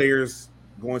players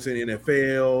going to the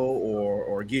NFL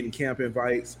or getting camp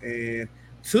invites, and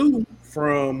two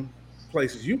from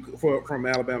places from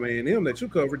Alabama A&M that you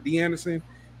covered, D. Anderson,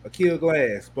 Akil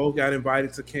Glass, both got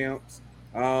invited to camps.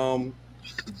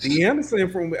 D. Anderson,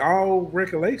 from all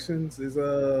recollections, is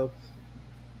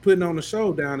putting on a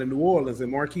show down in New Orleans,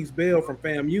 and Marquise Bell from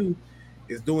FAMU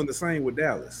is doing the same with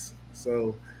Dallas.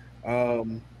 So,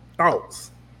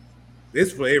 thoughts?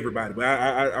 It's for everybody, but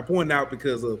I point out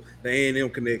because of the A&M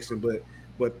connection.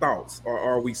 But thoughts?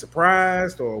 Are we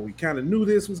surprised, or we kind of knew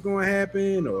this was going to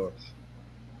happen, or?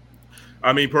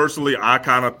 I mean, personally, I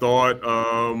kind of thought,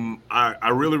 I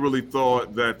really, really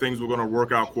thought that things were going to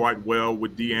work out quite well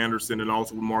with D. Anderson and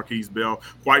also with Marquise Bell.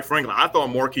 Quite frankly, I thought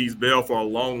Marquise Bell for a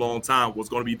long, long time was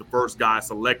going to be the first guy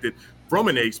selected from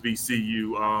an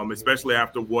HBCU, especially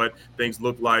after what things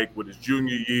looked like with his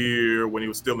junior year when he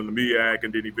was still in the MEAC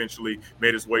and then eventually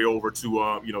made his way over to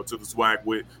the SWAC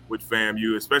with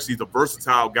FAMU. Especially the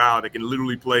versatile guy that can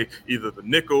literally play either the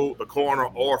nickel, the corner,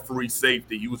 or free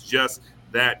safety. He was just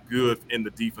that good in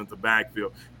the defensive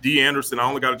backfield. D. Anderson, I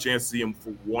only got a chance to see him for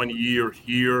 1 year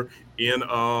here in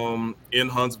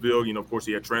Huntsville. Of course,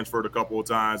 he had transferred a couple of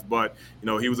times, but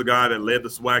he was a guy that led the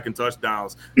SWAC in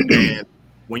touchdowns. And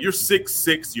when you're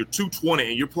 6'6", you're 220,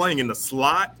 and you're playing in the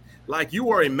slot, you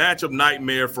are a matchup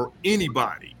nightmare for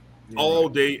anybody. All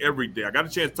day, every day. I got a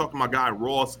chance to talk to my guy,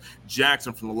 Ross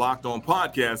Jackson from the Locked On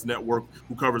Podcast Network,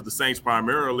 who covers the Saints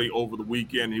primarily over the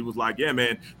weekend. He was like, yeah,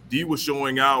 man, D was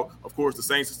showing out. Of course, the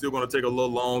Saints are still going to take a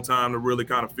little long time to really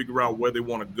kind of figure out where they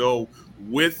want to go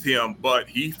with him. But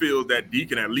he feels that D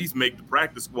can at least make the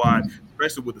practice squad,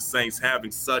 especially with the Saints having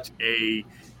such a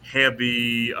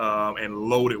heavy and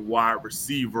loaded wide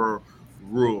receiver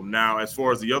room. Now, as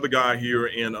far as the other guy here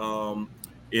in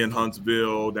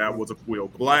Huntsville, that was Akil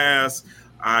Glass.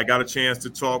 I got a chance to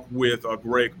talk with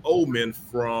Greg Oman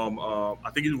from, I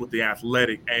think he was with The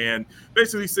Athletic, and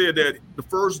basically said that the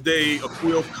first day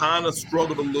Akil kind of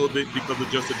struggled a little bit because of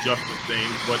just adjustment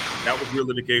things, but that was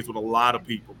really the case with a lot of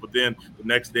people. But then the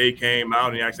next day came out,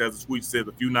 and he actually has a tweet, said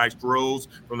a few nice throws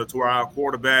from the two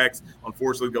quarterbacks.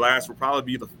 Unfortunately, Glass will probably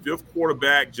be the fifth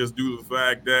quarterback just due to the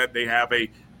fact that they have a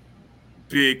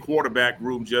big quarterback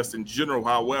room just in general.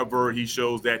 However, he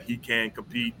shows that he can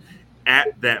compete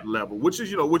at that level, which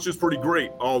is pretty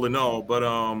great all in all. But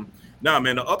Nah,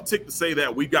 man, the uptick to say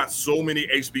that we got so many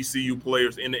HBCU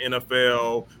players in the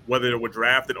NFL, whether they were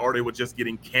drafted or they were just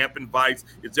getting camp invites,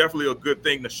 it's definitely a good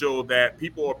thing to show that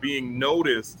people are being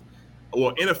noticed.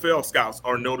 Well, NFL scouts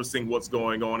are noticing what's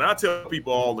going on. And I tell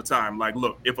people all the time, like,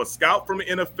 look, if a scout from the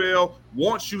NFL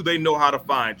wants you, they know how to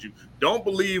find you. Don't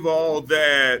believe all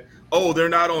that, oh, they're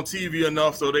not on TV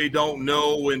enough, so they don't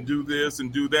know and do this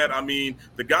and do that. I mean,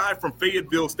 the guy from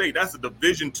Fayetteville State, that's a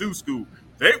Division II school.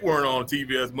 They weren't on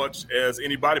TV as much as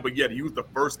anybody, but yet he was the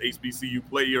first HBCU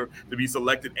player to be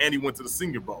selected, and he went to the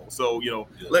Senior Bowl. So,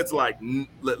 let's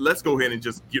go ahead and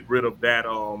just get rid of that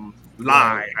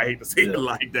lie. I hate to say it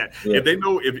like that. Yeah.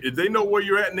 If they know where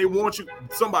you're at and they want you,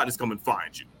 somebody's coming to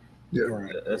find you. Yeah,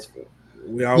 right. That's good.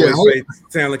 We always say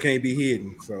talent can't be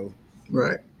hidden. So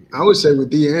right. I would say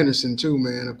with D. Anderson too,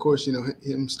 man. Of course,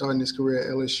 him starting his career at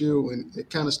LSU, and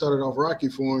it kind of started off rocky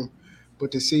for him.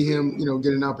 But to see him,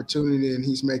 get an opportunity and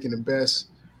he's making the best,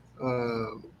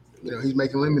 he's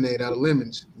making lemonade out of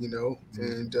lemons,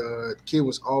 and kid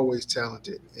was always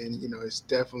talented. And, it's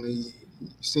definitely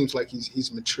seems like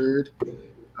he's matured.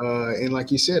 And like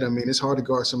you said, I mean, it's hard to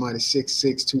guard somebody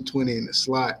 6'6", 220 in the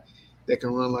slot that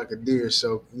can run like a deer.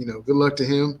 So, good luck to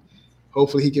him.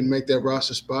 Hopefully he can make that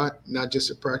roster spot, not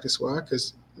just a practice squad,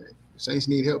 because Saints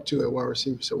need help too at wide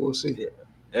receiver. So we'll see. Yeah.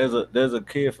 There's a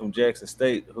kid from Jackson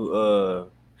State who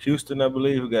Houston, I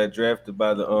believe, who got drafted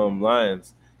by the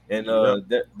Lions, and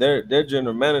their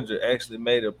general manager actually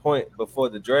made a point before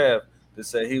the draft to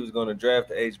say he was going to draft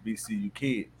the HBCU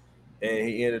kid, and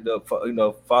he ended up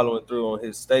following through on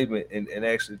his statement and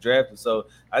actually drafted. So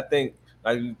I think,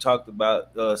 like you talked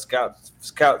about,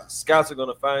 scouts are going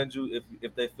to find you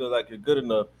if they feel like you're good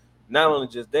enough. Not only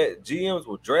just that, GMs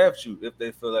will draft you if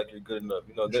they feel like you're good enough.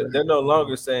 They're no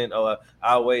longer saying, "Oh,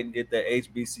 I'll wait and get that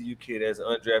HBCU kid as an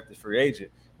undrafted free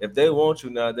agent." If they want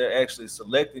you now, they're actually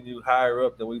selecting you higher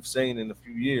up than we've seen in a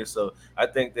few years. So I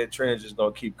think that trend is just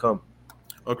going to keep coming.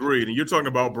 Agreed. And you're talking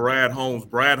about Brad Holmes.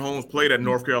 Brad Holmes played at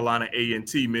North Carolina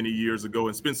A&T many years ago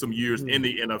and spent some years in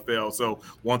the NFL. So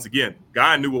once again,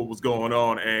 guy knew what was going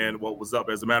on and what was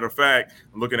up. As a matter of fact,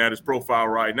 I'm looking at his profile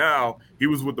right now. He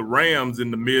was with the Rams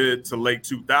in the mid to late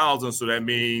 2000s. So that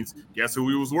means, guess who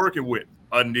he was working with?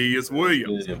 Aeneas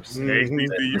Williams,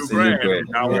 HBCU grad,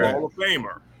 Hall of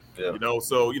Famer. Yeah.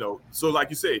 So like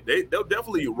you said, they'll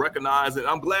definitely recognize it.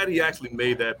 I'm glad he actually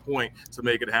made that point to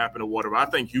make it happen or whatever. I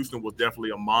think Houston was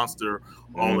definitely a monster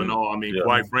all in all. I mean,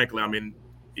 quite frankly,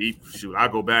 I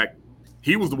go back.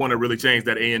 He was the one that really changed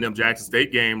that A&M Jackson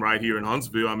State game right here in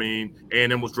Huntsville. I mean,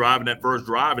 A&M was driving that first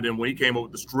drive, and then when he came up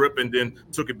with the strip and then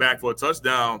took it back for a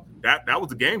touchdown, that was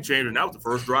the game changer, and that was the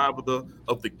first drive of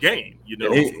the game.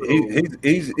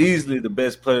 He's easily the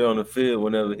best player on the field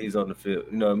whenever he's on the field.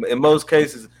 In most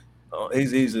cases,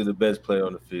 he's easily the best player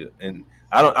on the field, and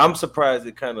I'm surprised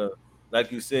it kind of,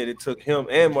 like you said, it took him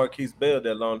and Marquise Bell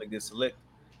that long to get selected.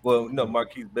 Well, no,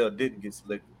 Marquise Bell didn't get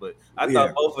selected, but I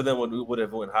thought both of them would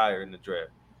have went higher in the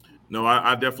draft. No,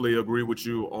 I definitely agree with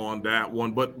you on that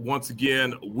one. But once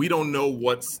again, we don't know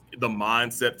what's the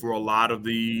mindset for a lot of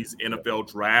these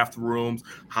NFL draft rooms,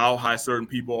 how high certain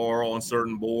people are on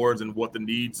certain boards and what the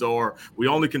needs are. We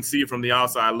only can see it from the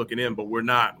outside looking in, but we're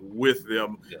not with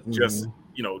them just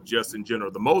in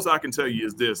general. The most I can tell you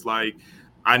is this, like,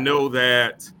 I know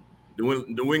that the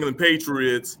New England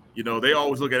Patriots, they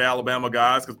always look at Alabama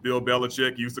guys because Bill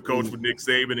Belichick used to coach with Nick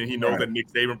Saban, and he knows that Nick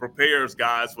Saban prepares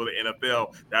guys for the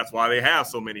NFL. That's why they have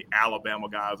so many Alabama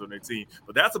guys on their team.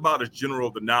 But that's about as general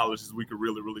of the knowledge as we could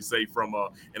really, really say from a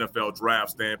NFL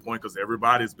draft standpoint, because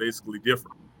everybody is basically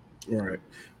different. Right.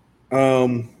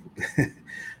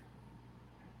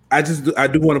 I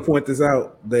do want to point this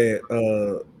out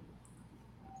that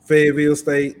Fayetteville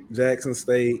State, Jackson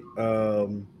State,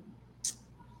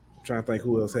 trying to think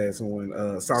who else had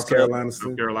someone. South Carolina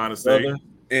State,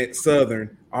 and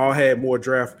Southern all had more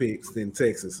draft picks than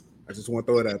Texas. I just want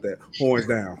to throw it out there. Horns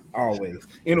down, always.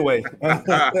 Anyway, I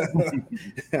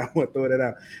want to throw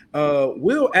that out.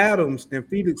 Will Adams and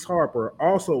Felix Harper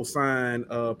also signed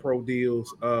pro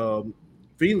deals.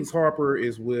 Felix Harper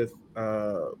is with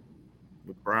the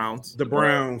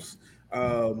Browns.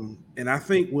 And I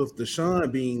think with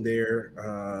Deshaun being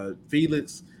there,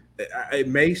 Felix, it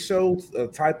may show a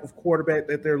type of quarterback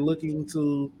that they're looking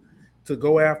to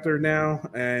go after now.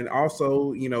 And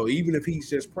also, even if he's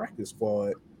just practice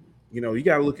squad, you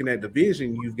got to look in that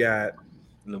division. You've got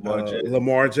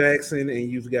Lamar Jackson,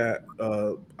 and you've got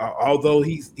although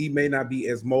he may not be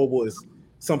as mobile as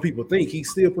some people think, he's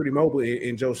still pretty mobile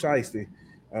in Joe Shiesty,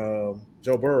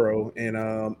 Joe Burrow. And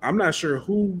I'm not sure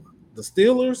who the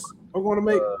Steelers I'm going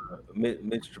to make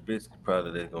Mitch Trubisky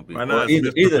probably they're going to be. Well,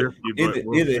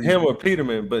 either him or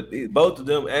Peterman, but both of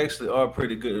them actually are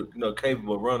pretty good,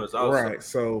 capable runners also. Right.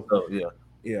 So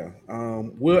yeah.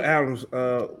 Will Adams,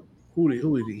 who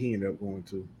did he end up going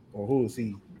to, or who is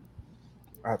he?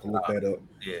 I have to look that up.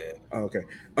 Yeah. Okay.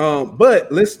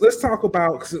 But let's talk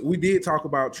about, because we did talk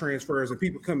about transfers and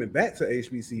people coming back to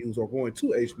HBCUs or going to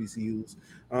HBCUs.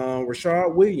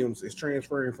 Rashad Williams is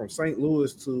transferring from St.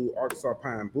 Louis to Arkansas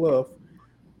Pine Bluff.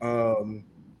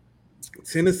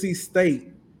 Tennessee State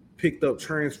picked up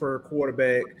transfer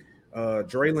quarterback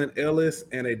Draylon Ellis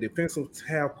and a defensive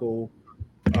tackle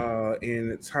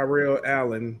in Tyrell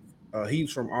Allen.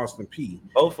 He's from Austin Peay.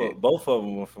 Both of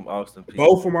them were from Austin Peay.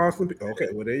 Both from Austin Peay. Okay,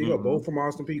 well there you go. Both from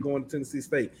Austin Peay going to Tennessee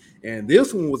State. And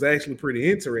this one was actually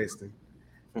pretty interesting.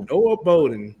 Noah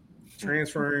Bowden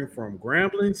transferring from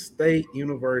Grambling State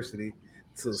University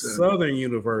to Southern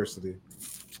University.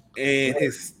 And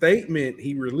his statement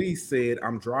he released said,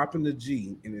 "I'm dropping the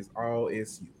G and it's all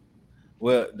SU."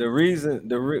 Well,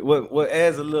 what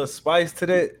adds a little spice to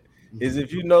that is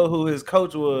if you know who his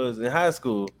coach was in high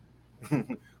school.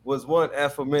 Was one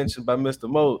aforementioned by Mr.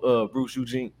 Mo, Bruce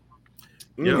Eugene,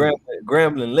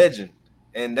 Grambling legend,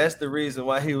 and that's the reason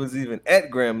why he was even at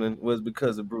Grambling was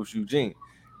because of Bruce Eugene,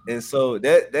 and so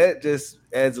that just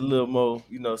adds a little more,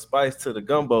 spice to the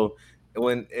gumbo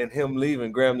and him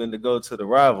leaving Grambling to go to the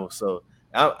rival. So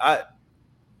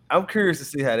I'm curious to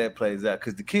see how that plays out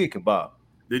because the kid can ball.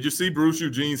 Did you see Bruce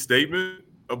Eugene's statement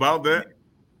about that?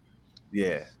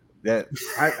 Yeah, that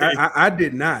I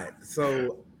did not.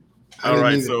 So. All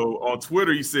right, so on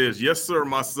Twitter, he says, "Yes, sir,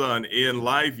 my son. In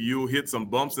life, you'll hit some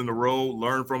bumps in the road.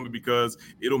 Learn from it because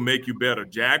it'll make you better.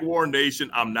 Jaguar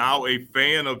Nation, I'm now a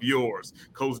fan of yours.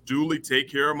 Coach Dooley, take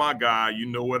care of my guy. You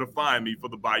know where to find me for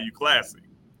the Bayou Classic."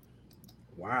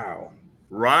 Wow.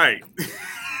 Right.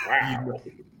 Wow.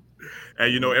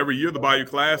 And, every year the Bayou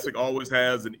Classic always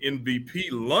has an MVP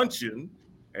luncheon.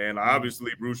 And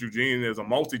obviously, Bruce Eugene is a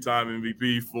multi-time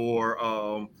MVP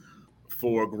for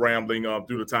Grambling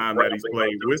through the time that he's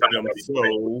played with them.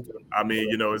 So, I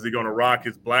mean, is he going to rock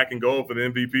his black and gold for the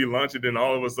MVP lunch and then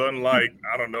all of a sudden, I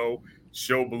don't know,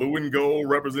 show blue and gold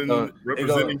representing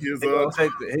his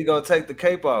He gonna take the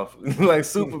cape off like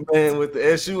Superman with the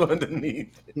SU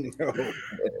underneath.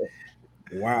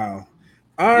 Wow.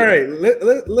 All right,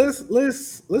 let's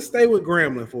stay with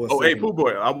Grambling for a second. Hey, Pooh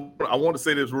Boy, I want to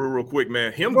say this real quick,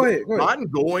 man. Go ahead.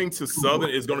 Going to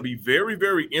Southern is going to be very,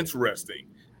 very interesting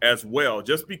as well,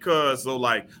 just because,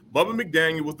 Bubba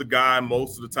McDaniel was the guy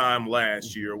most of the time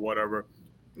last year or whatever.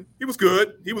 He was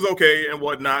good. He was okay and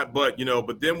whatnot. But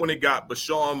then when it got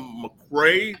Bashawn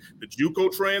McCray, the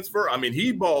JUCO transfer, I mean,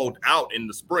 he balled out in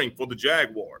the spring for the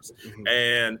Jaguars. Mm-hmm.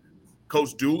 And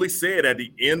Coach Dooley said at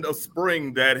the end of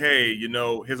spring that, hey,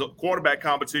 his quarterback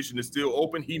competition is still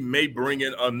open. He may bring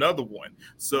in another one.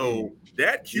 So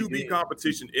that QB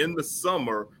competition in the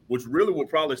summer, which really will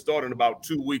probably start in about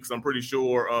 2 weeks, I'm pretty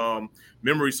sure,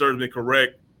 memory serves me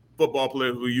correct, football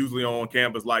players who are usually on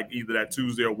campus like either that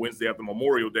Tuesday or Wednesday after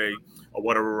Memorial Day or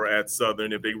whatever at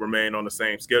Southern if they remain on the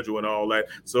same schedule and all that.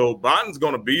 So Biden's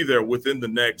going to be there within the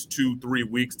next 2-3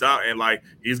 weeks and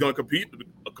he's going to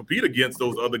compete against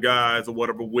those other guys or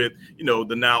whatever with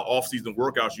the now off-season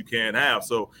workouts you can have.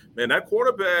 So man, that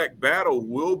quarterback battle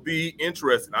will be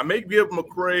interesting. I may give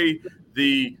McCray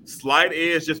the slight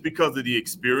edge just because of the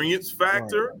experience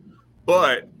factor,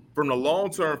 but from the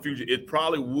long-term future, it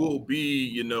probably will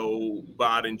be,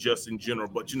 Biden just in general.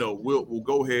 But, we'll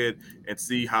go ahead and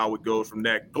see how it goes from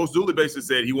that. Coach Dooley basically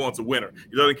said he wants a winner.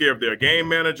 He doesn't care if they're a game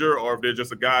manager or if they're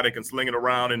just a guy that can sling it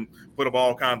around and put up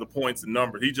all kinds of points and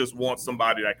numbers. He just wants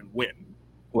somebody that can win.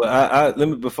 Well, I let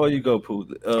me, before you go, Pooh.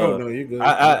 No, you're good.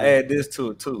 I add this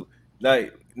to it, too.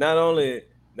 Like, not only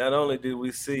did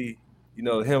we see,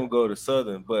 him go to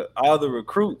Southern, but all the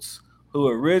recruits who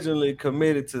originally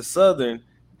committed to Southern,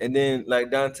 and then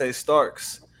like Dante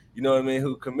Starks,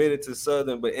 who committed to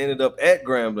Southern but ended up at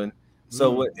Grambling.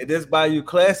 So this Bayou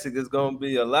Classic is going to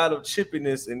be a lot of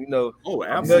chippiness and,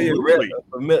 absolutely.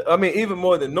 I mean, even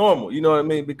more than normal,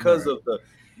 because of the,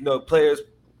 players.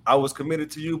 I was committed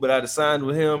to you, but I signed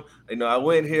with him. I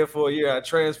went here for a year. I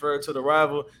transferred to the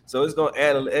rival. So it's going to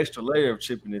add an extra layer of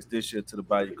chippiness this year to the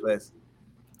Bayou Classic.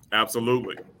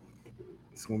 Absolutely.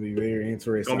 It's going to be very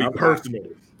interesting. It's going to be personal.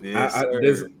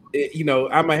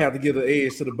 I might have to give an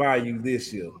edge to the Bayou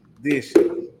this year.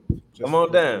 Come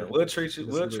on down. We'll treat you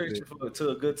to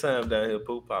a good time down here,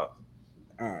 Pooh Pop.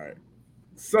 All right.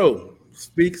 So,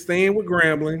 staying with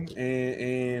Grambling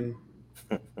and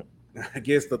I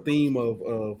guess the theme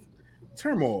of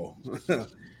turmoil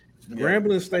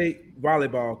Grambling State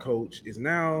volleyball coach is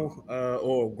now,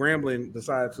 or Grambling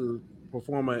decided to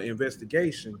perform an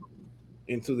investigation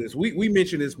into this. We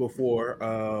mentioned this before.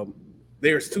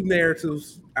 There's two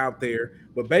narratives out there,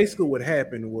 but basically what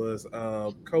happened was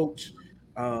Coach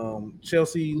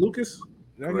Chelsea Lucas.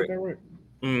 Did I get that right?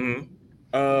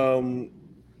 Mm-hmm.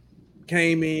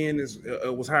 Came in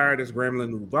was hired as Grambling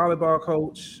new volleyball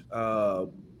coach.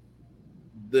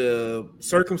 The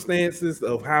circumstances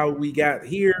of how we got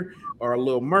here are a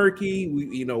little murky.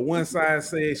 One side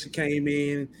says she came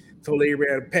in, told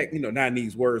everybody to pack, not in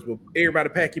these words, but everybody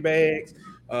pack your bags.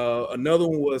 Another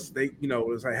one was it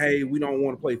was like, hey, we don't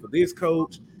want to play for this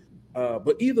coach.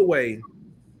 But either way,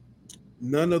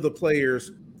 none of the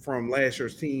players from last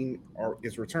year's team are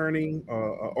returning,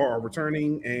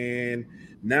 and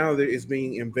now that it's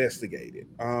being investigated.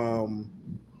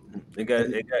 It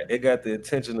got the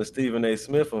attention of Stephen A.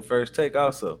 Smith on First Take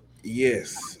also.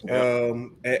 Yes. I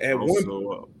think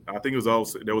it was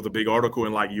also there was a big article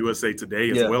in like USA Today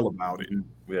as well about it.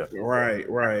 Yeah.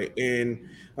 Right. And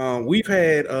we've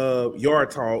had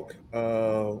Yard Talk,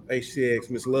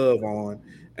 HCX Miss Love on,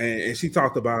 and she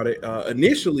talked about it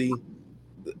initially.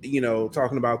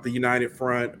 Talking about the United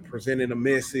Front, presenting a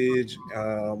message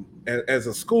as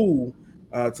a school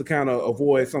to kind of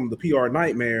avoid some of the PR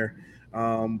nightmare.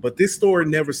 But this story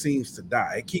never seems to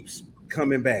die. It keeps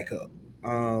coming back up.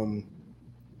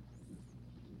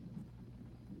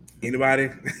 Anybody?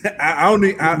 I don't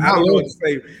know what to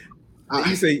say.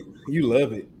 You say you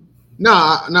love it. No,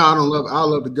 I don't love it. I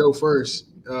love to go first.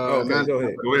 Okay, go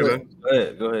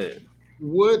ahead. Go ahead.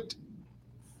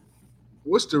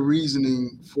 What's the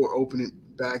reasoning for opening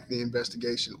back the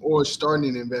investigation or starting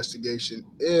an investigation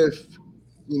if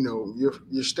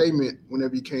your statement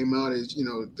whenever you came out is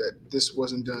that this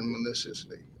wasn't done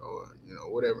maliciously or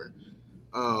whatever,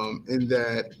 and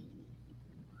that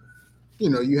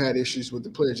you had issues with the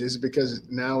players? Is it because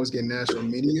now it's getting national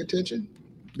media attention?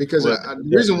 Because the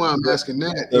reason why I'm asking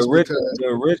that is because the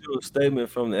original statement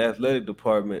from the athletic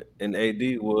department and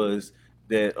AD was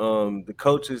that the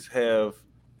coaches have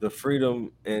the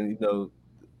freedom and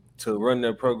to run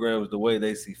their programs the way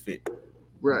they see fit.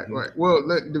 Right. Well,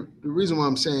 the reason why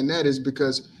I'm saying that is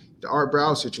because the Art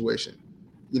Brow situation.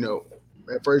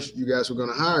 At first you guys were going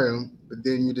to hire him, but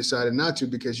then you decided not to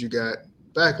because you got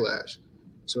backlash.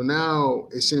 So now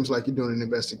it seems like you're doing an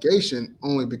investigation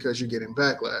only because you're getting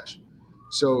backlash.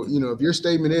 So if your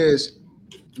statement is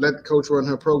let the coach run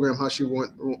her program how she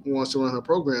wants to run her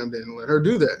program, then let her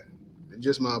do that. It's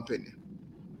just my opinion.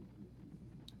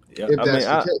 Yeah,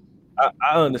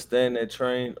 I understand that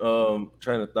train of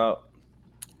thought.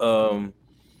 I'm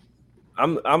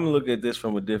gonna look at this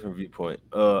from a different viewpoint.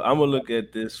 I'm gonna look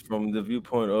at this from the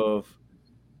viewpoint of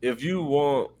if you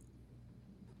want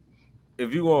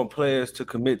players to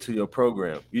commit to your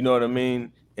program, you know what I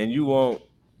mean, and you want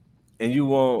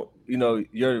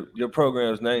your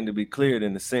program's name to be cleared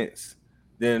in a sense,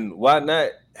 then why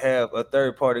not have a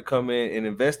third party come in and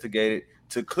investigate it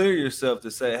to clear yourself to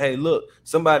say, hey, look,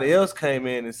 somebody else came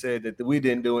in and said that we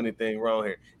didn't do anything wrong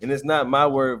here. And it's not my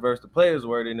word versus the player's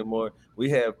word anymore. We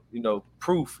have,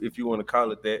 proof, if you want to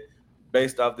call it that,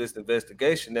 based off this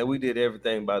investigation that we did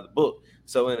everything by the book.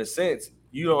 So in a sense,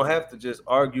 you don't have to just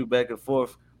argue back and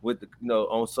forth with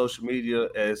on social media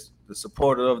as the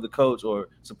supporter of the coach or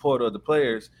supporter of the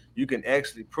players. You can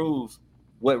actually prove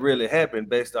what really happened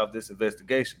based off this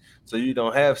investigation. So you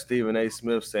don't have Stephen A.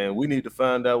 Smith saying, we need to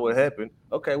find out what happened.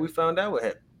 Okay, we found out what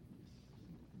happened.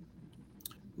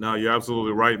 No, you're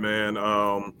absolutely right, man.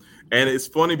 And it's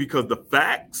funny because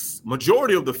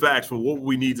majority of the facts for what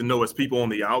we need to know as people on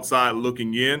the outside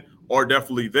looking in are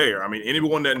definitely there. I mean,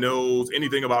 anyone that knows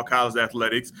anything about college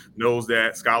athletics knows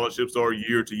that scholarships are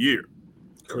year to year.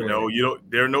 Correct.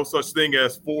 There are no such thing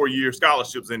as 4-year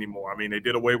scholarships anymore. I mean, they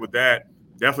did away with that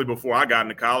definitely before I got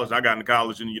into college. I got into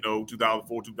college in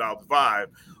 2004, 2005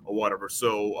 or whatever.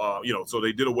 So so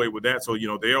they did away with that. So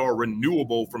they are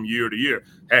renewable from year to year.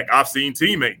 Heck, I've seen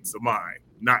teammates of mine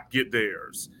not get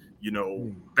theirs.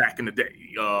 Back in the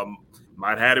day.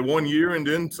 Might have had it one year and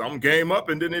then something came up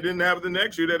and then they didn't have it the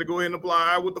next year. They had to go ahead and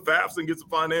apply with the FAFSA and get some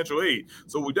financial aid.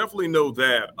 So we definitely know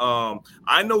that.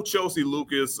 I know Chelsea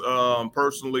Lucas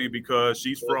personally because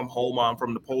she's from home. I'm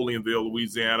from Napoleonville,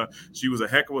 Louisiana. She was a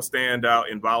heck of a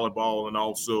standout in volleyball and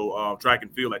also track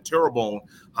and field at Terrebonne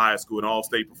High School, an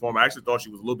all-state performer. I actually thought she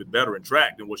was a little bit better in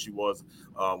track than what she was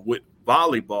with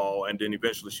volleyball. And then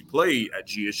eventually she played at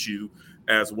GSU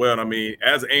as well. I mean,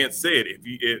 as Ant said,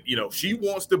 if she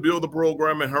wants to build the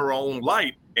program in her own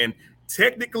light, and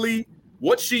technically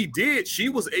what she did, she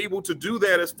was able to do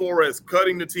that as far as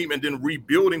cutting the team and then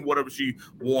rebuilding whatever she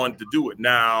wanted to do it.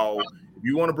 Now, If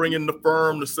you want to bring in the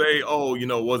firm to say, oh,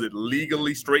 was it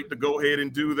legally straight to go ahead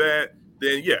and do that?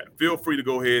 Then yeah, feel free to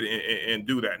go ahead and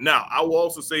do that. Now, I will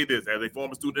also say this, as a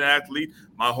former student athlete,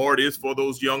 my heart is for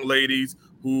those young ladies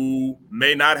who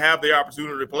may not have the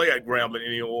opportunity to play at Grambling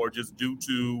anymore, just due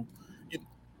to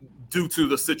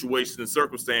the situation and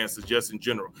circumstances just in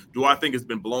general. Do I think it's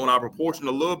been blown out of proportion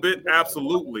a little bit?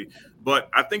 Absolutely. But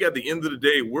I think at the end of the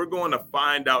day, we're going to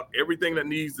find out everything that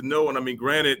needs to know. And I mean,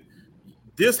 granted,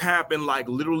 this happened like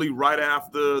literally right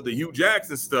after the Hugh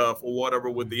Jackson stuff or whatever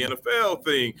with the NFL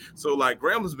thing. So like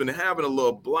Grambling's been having a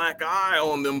little black eye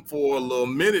on them for a little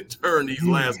minute during these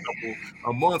last couple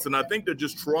of months. And I think they're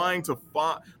just trying to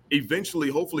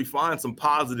hopefully find some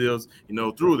positives,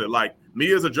 through that. Like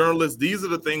me as a journalist, these are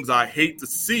the things I hate to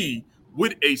see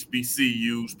with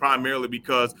HBCUs, primarily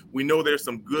because we know there's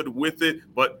some good with it,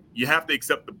 but you have to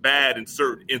accept the bad in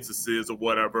certain instances or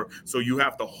whatever. So you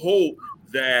have to hope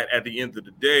that at the end of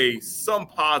the day, some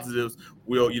positives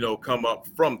will, come up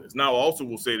from this. Now, I also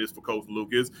will say this for Coach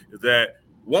Lucas, is that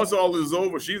once all this is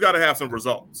over, she's got to have some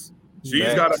results.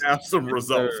 She's got to have some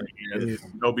results,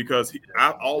 because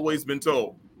I've always been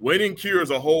told winning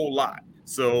cures a whole lot.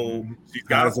 So she's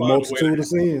got to find a multitude of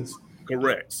sins.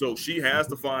 Correct. So she has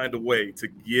to find a way to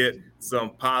get some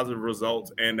positive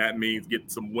results, and that means getting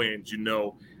some wins,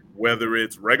 whether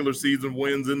it's regular season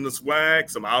wins in the SWAC,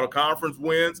 some out-of-conference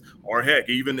wins, or heck,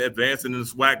 even advancing in the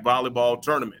SWAC volleyball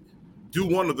tournament. Do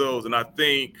one of those, and I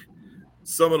think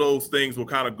some of those things will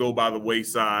kind of go by the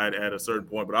wayside at a certain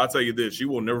point. But I'll tell you this, she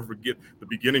will never forget the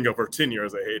beginning of her tenure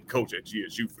as a head coach at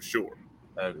GSU for sure.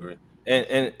 I agree.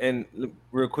 And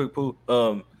real quick, Pooh,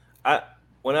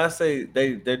 when I say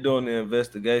they're doing the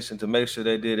investigation to make sure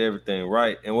they did everything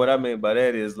right, and what I mean by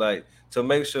that is like to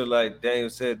make sure, like Daniel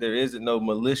said, there isn't no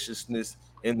maliciousness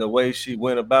in the way she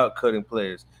went about cutting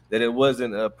players, that it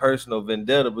wasn't a personal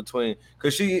vendetta between,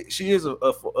 because she is a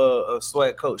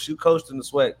SWAC coach. She coached in the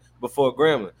SWAC before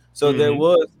Grambling, so there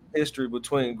was history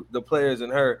between the players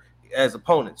and her as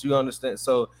opponents. You understand?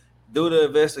 So do the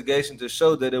investigation to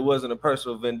show that it wasn't a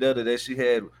personal vendetta that she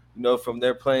had, from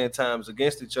their playing times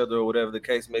against each other or whatever the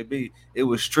case may be. It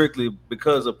was strictly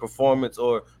because of performance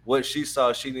or what she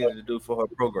saw she needed to do for her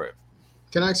program.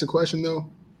 Can I ask a question though?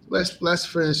 Let's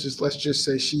for instance, let's just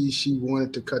say she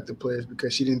wanted to cut the players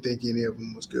because she didn't think any of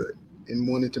them was good and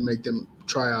wanted to make them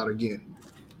try out again.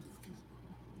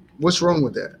 What's wrong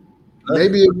with that?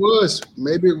 Maybe it was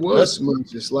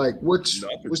just like what's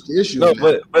the issue? No,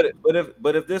 but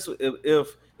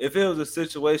if it was a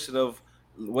situation of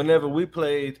whenever we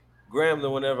played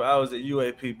Grambling, whenever I was at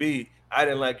UAPB, I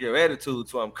didn't like your attitude,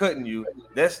 so I'm cutting you.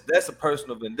 That's a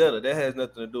personal vendetta. That has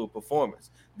nothing to do with performance.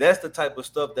 That's the type of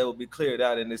stuff that will be cleared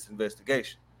out in this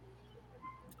investigation.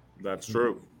 That's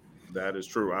true. That is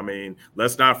true. I mean,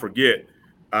 let's not forget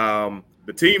the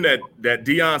team that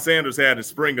Deion Sanders had in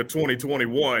spring of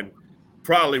 2021.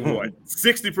 Probably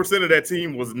 60% of that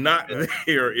team was not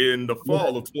there in the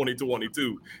fall of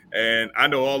 2022. And I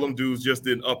know all them dudes just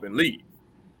didn't up and leave.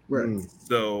 Right.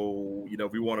 So,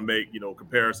 if you want to make,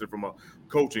 comparison from a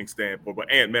coaching standpoint.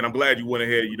 But, Ant, man, I'm glad you went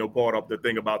ahead, brought up the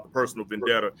thing about the personal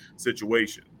vendetta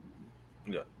situation.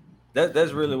 Yeah.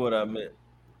 That's really what I meant.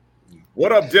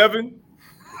 What up, Devin?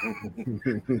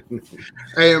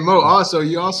 Hey, and Mo,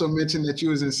 you also mentioned that you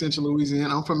was in Central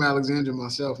Louisiana. I'm from Alexandria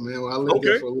myself, man. Well, I lived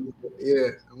there for a little bit. Yeah,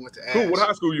 I went to Ash. Cool. What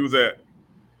high school you was at?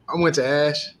 I went to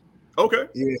Ash. Okay.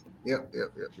 Yeah. Yep.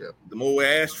 The more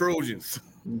Ash Trojans.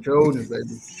 Trojans, baby.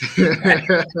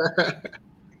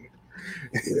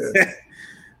 Yeah.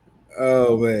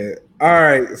 Oh man. All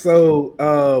right. So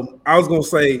I was gonna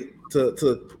say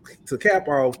to cap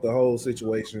off the whole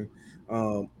situation.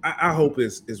 I hope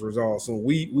it's resolved soon.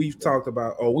 We've talked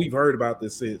about, or we've heard about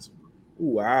this since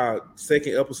our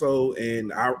second episode,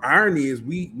 and our irony is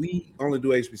we only do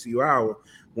HBCU Hour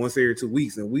once every 2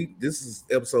 weeks, and this is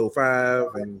episode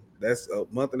 5, and that's a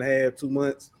month and a half, 2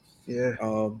 months.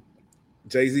 Yeah.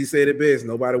 Jay-Z said it best: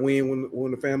 nobody win when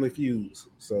the family feuds.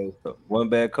 So one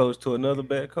bad coach to another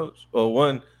bad coach, or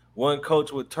one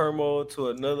coach with turmoil to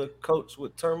another coach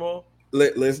with turmoil.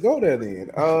 Let's go there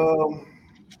then.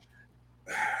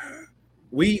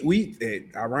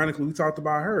 Ironically we talked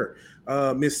about her,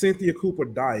 Miss Cynthia Cooper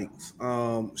Dykes.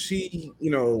 She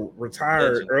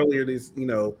retired earlier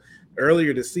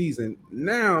this season.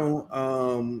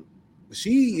 Now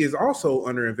she is also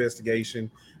under investigation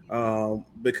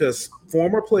because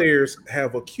former players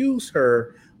have accused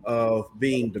her of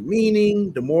being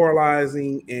demeaning,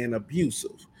 demoralizing, and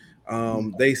abusive.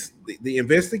 The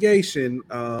investigation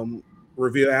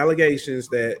revealed allegations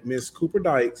that Miss Cooper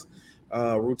Dykes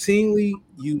routinely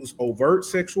used overt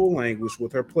sexual language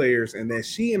with her players, and that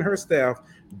she and her staff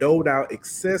doled out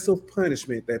excessive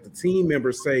punishment that the team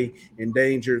members say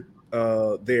endangered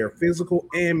their physical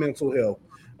and mental health.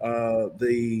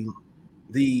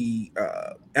 The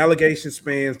allegation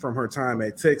spans from her time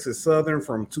at Texas Southern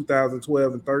from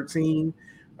 2012 and 13,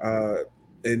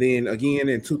 and then again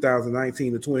in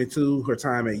 2019 to 22, her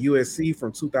time at USC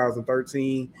from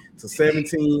 2013 to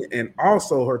 17, and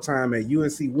also her time at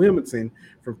UNC Wilmington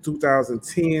from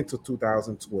 2010 to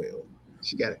 2012.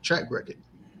 She got a track record.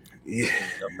 Yeah,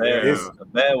 a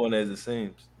bad one as it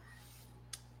seems.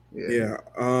 Yeah.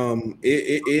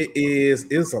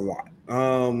 It's a lot.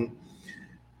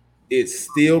 It's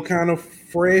still kind of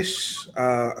fresh,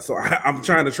 so I'm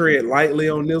trying to tread lightly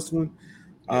on this one.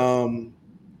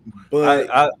 But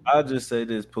I'll just say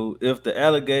this, Pooh. If the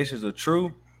allegations are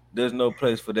true, there's no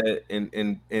place for that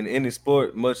in any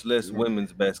sport, much less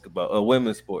women's basketball or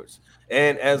women's sports.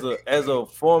 And as a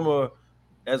former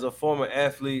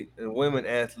athlete and women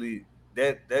athlete,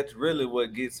 that's really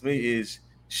what gets me is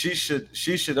she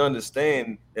should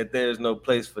understand that there's no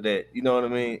place for that. You know what I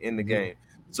mean, in the game.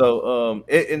 So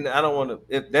and I don't want to,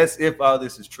 if all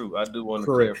this is true, I do want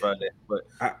to clarify that. But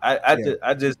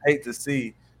I just hate to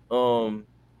see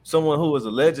someone who was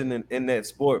a legend in that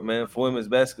sport, man, for women's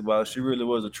basketball. She really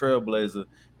was a trailblazer,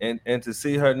 and to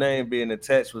see her name being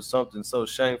attached with something so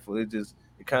shameful, it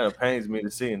kind of pains me to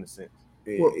see, in a sense.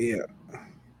 Yeah.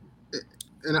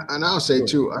 And I'll say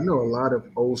too, I know a lot of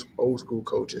old school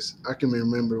coaches. I can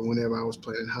remember whenever I was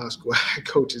playing in high school, I had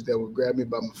coaches that would grab me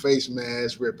by my face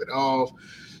mask, rip it off.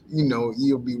 You know,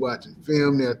 you'll be watching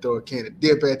film, they'll throw a can of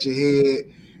dip at your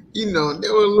head. You know, they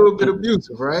were a little bit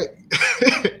abusive, right?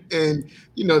 And,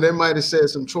 you know, they might have said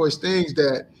some choice things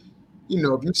that, you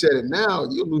know, if you said it now,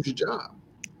 you'll lose your job.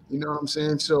 You know what I'm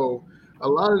saying? So a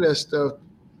lot of that stuff,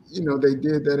 you know, they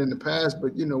did that in the past,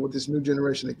 but, you know, with this new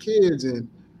generation of kids, and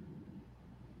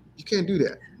you can't do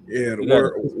that. Yeah,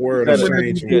 the world is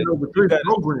changing.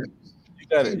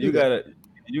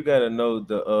 You gotta know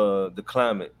the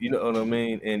climate. You know what I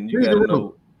mean, and you gotta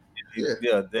know,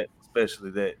 that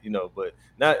especially that, you know, but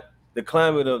not the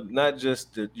climate of not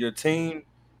just your team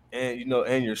and, you know,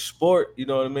 and your sport. You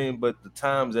know what I mean, but the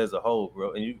times as a whole,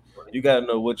 bro. And you gotta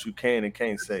know what you can and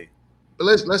can't say. But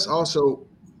let's also,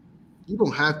 you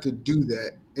don't have to do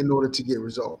that in order to get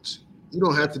results. You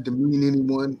don't have to demean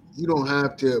anyone. You don't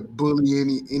have to bully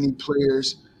any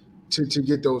players to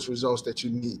get those results that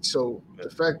you need. So the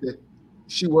fact that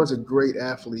she was a great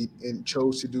athlete and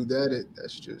chose to do that,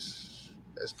 that's.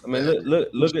 I mean,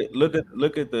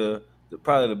 look at the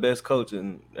probably the best coach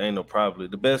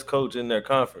the best coach in their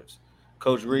conference,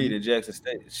 Coach Reed at Jackson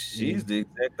State. She's the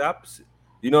exact opposite.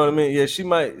 You know what I mean? Yeah, she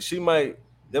might.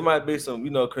 There might be some,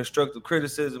 you know, constructive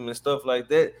criticism and stuff like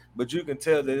that, but you can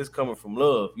tell that it's coming from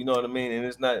love. You know what I mean? And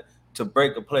it's not to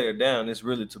break a player down. It's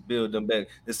really to build them back.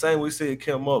 The same we see at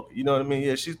Kim Mulkey. You know what I mean?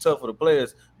 Yeah, she's tough for the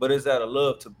players, but it's out of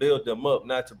love to build them up,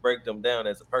 not to break them down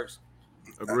as a person.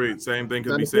 Agreed. Same thing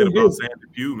could be said about Sandy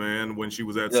Pugh, man, when she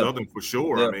was at Southern, for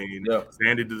sure. I mean,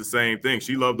 Sandy did the same thing.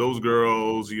 She loved those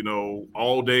girls, you know,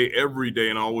 all day, every day,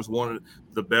 and always wanted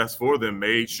the best for them,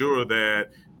 made sure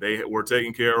that they were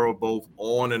taken care of both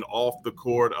on and off the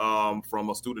court from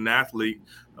a student athlete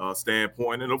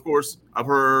standpoint. And of course, I've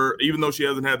heard, even though she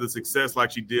hasn't had the success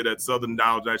like she did at Southern,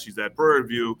 now that she's at Prairie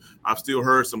View, I've still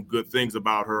heard some good things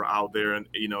about her out there, and,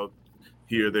 you know,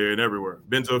 here, there, and everywhere.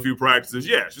 Been to a few practices.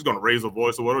 Yeah, she's going to raise her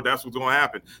voice or whatever. That's what's going to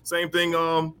happen. Same thing,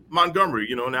 Montgomery,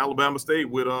 you know, in Alabama State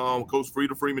with Coach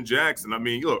Frida Freeman Jackson. I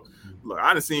mean, look,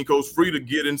 I done seen Coach Frida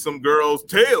get in some girls'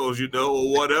 tails, you know,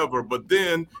 or whatever. But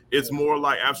then it's more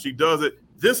like after she does it,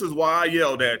 this is why I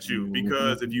yelled at you,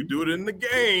 because if you do it in the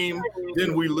game,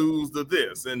 then we lose the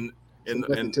this and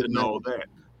all that.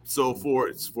 So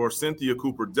for Cynthia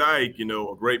Cooper Dyke, you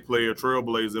know, a great player,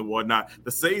 trailblazer and whatnot,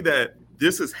 to say that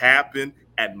this has happened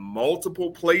at multiple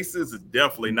places is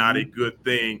definitely not a good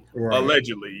thing,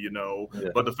 allegedly, you know. Yeah.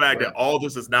 But the fact that all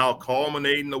this is now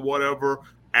culminating or whatever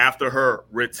after her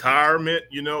retirement,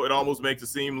 you know, it almost makes it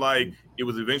seem like it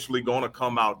was eventually going to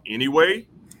come out anyway.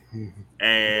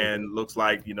 And looks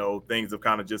like, you know, things have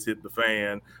kind of just hit the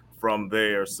fan from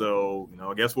there. So, you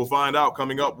know, I guess we'll find out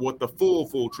coming up what the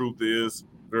full truth is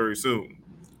very soon.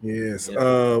 Yes,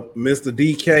 Mr.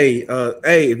 DK.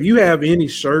 Hey, if you have any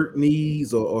shirt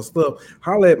needs or stuff,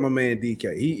 holler at my man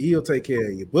DK. He'll take care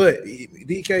of you. But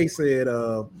DK said,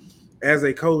 as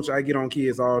a coach, I get on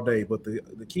kids all day, but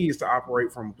the key is to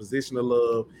operate from a position of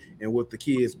love and with the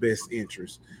kids' best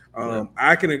interest.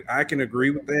 I can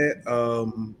agree with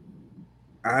that.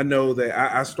 I know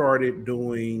that I started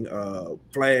doing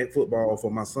flag football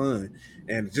for my son,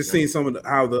 and just seeing some of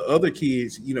how the other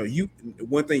kids,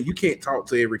 one thing, you can't talk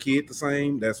to every kid the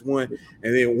same. That's one.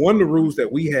 And then one of the rules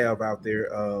that we have out there,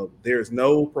 there's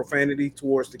no profanity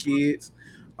towards the kids.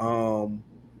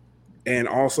 And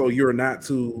also you're not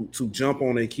to jump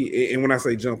on a kid. And when I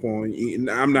say jump on,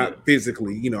 I'm not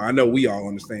physically, I know we all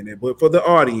understand that, but for the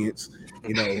audience,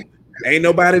 ain't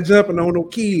nobody jumping on no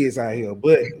kids out here.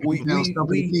 But we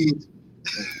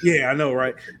yeah, I know,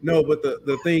 right? No, but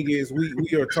the thing is,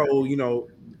 we are told, you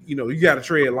got to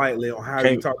tread lightly on how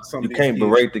you talk to some of these kids. You can't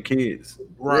berate the kids,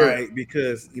 right? Yeah.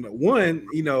 Because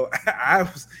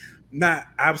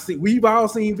we've all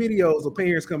seen videos of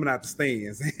parents coming out the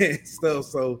stands and stuff.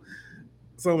 So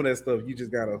some of that stuff you just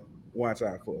gotta watch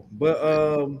out for. But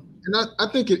and I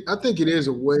think it is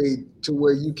a way to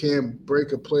where you can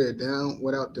break a player down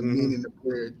without demeaning the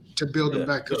player to build them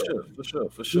back up. For sure.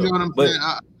 You know what I'm saying?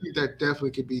 I think that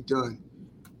definitely could be done.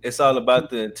 It's all about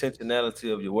the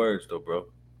intentionality of your words, though, bro.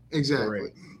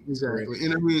 Exactly.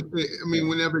 And I mean,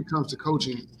 whenever it comes to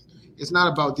coaching, it's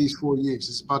not about these 4 years.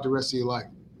 It's about the rest of your life.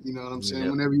 You know what I'm saying?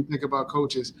 Whenever you think about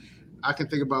coaches, I can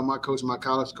think about my coach, my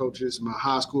college coaches, my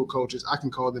high school coaches. I can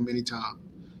call them anytime.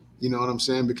 You know what I'm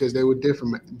saying? Because they were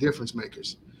difference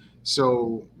makers.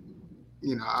 So,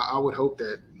 I would hope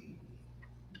that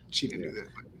she didn't do that.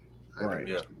 Right.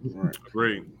 Yeah. Right.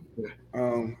 Great.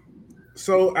 Yeah.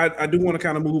 So I do want to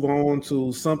kind of move on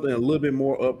to something a little bit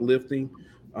more uplifting.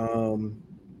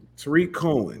 Tarik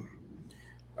Cohen.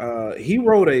 He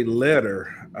wrote a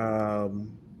letter.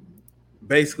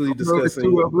 Basically discussing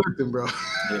too uplifting, bro.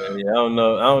 Yeah. I don't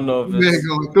know if it's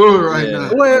going through it right now.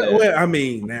 Well, I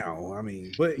mean,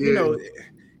 but he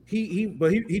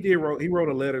wrote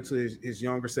a letter to his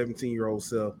younger 17-year-old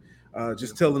self,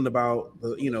 just telling about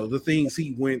the things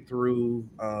he went through,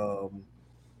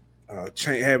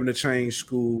 having to change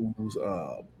schools,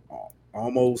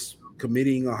 almost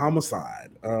committing a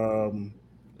homicide,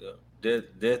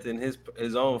 death in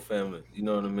his own family. You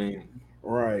know what I mean?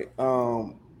 Right.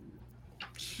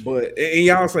 But and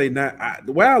y'all say not.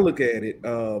 The way I look at it,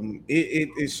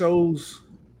 it shows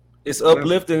it's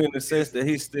uplifting in the sense that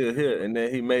he's still here and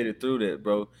that he made it through that,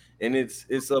 bro. And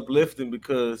it's uplifting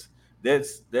because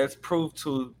that's proof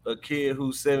to a kid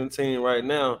who's 17 right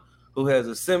now who has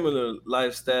a similar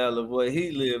lifestyle of what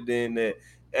he lived in. That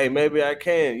hey, maybe I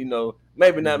can,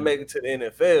 maybe not make it to the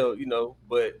NFL,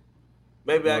 but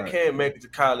maybe I can make it to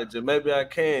college, or maybe I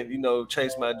can,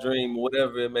 chase my dream, or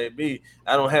whatever it may be.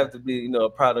 I don't have to be, a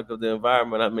product of the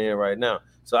environment I'm in right now.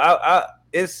 So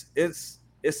it's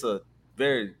a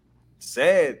very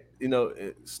sad,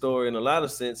 story in a lot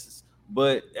of senses.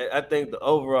 But I think the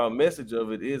overall message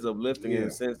of it is uplifting in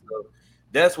the sense of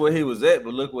that's where he was at,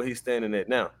 but look where he's standing at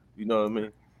now. You know what I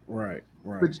mean? Right.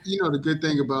 But the good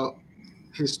thing about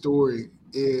his story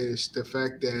is the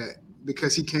fact that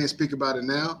because he can't speak about it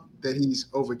now, that he's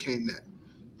overcame that.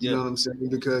 You know what I'm saying?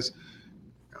 Because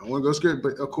I don't want to go scared,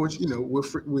 but of course,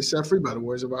 we're set free by the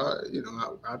words of our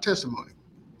testimony.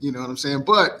 You know what I'm saying?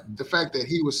 But the fact that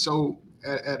he was so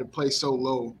at a place so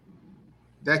low,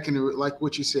 that can, like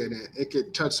what you said, it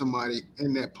could touch somebody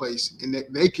in that place, and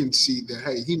that they can see that,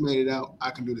 hey, he made it out.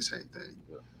 I can do the same thing.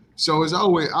 Yeah. So it's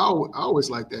always, I always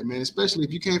like that, man. Especially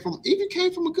if you came from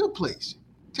a good place,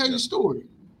 tell your story.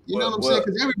 You know what I'm saying?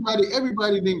 Because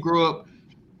everybody didn't grow up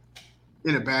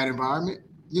in a bad environment.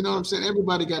 You know what I'm saying?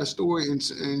 Everybody got a story,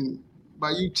 and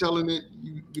by you telling it,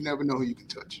 you never know who you can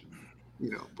touch.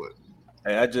 But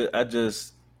hey, I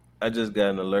just got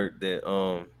an alert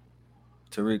that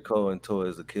Tarik Cohen tore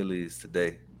his Achilles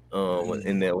today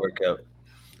in that workout.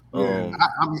 I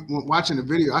mean, watching the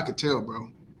video, I could tell, bro.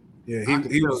 Yeah,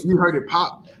 you heard it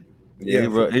pop. Yeah,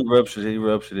 he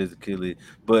ruptured his Achilles,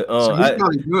 but so he's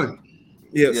probably good.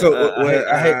 Yeah, so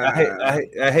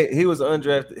I hate he was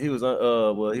undrafted. He was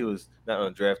he was not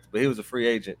undrafted, but he was a free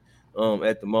agent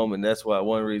at the moment. That's why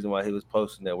one reason why he was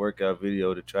posting that workout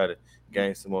video to try to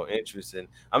gain some more interest. And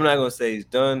I'm not gonna say he's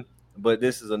done, but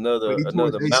this is another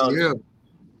mountain.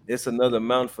 It's another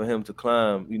mountain for him to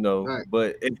climb, Right.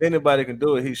 But if anybody can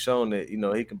do it, he's shown that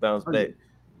he can bounce back.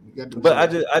 But I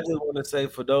just want to say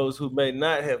for those who may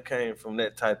not have came from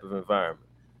that type of environment.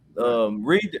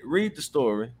 Read the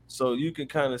story so you can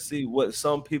kind of see what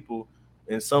some people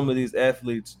and some of these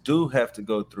athletes do have to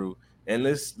go through, and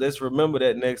let's remember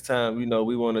that next time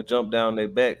we want to jump down their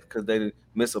back because they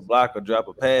miss a block or drop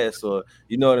a pass, or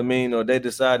or they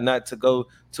decide not to go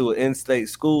to an in-state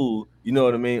school,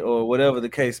 or whatever the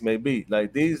case may be.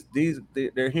 Like they're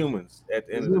humans at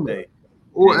the end of the day.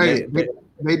 Or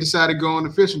they decide to go on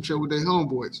a fishing trip with their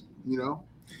homeboys.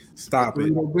 Stop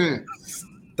it.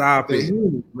 Stop They're it,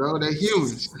 humans, bro. They're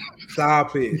humans.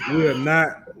 Stop it. We are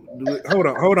not.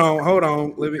 Hold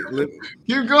on. Let me.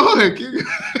 Keep going.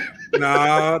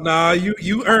 Nah.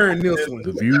 You earned this one.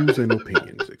 The views and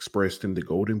opinions expressed in the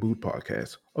Golden Boot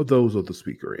podcast are those of the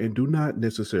speaker and do not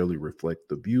necessarily reflect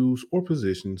the views or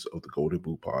positions of the Golden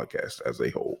Boot podcast as a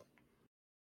whole.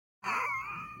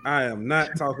 I am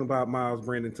not talking about Miles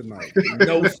Brandon tonight.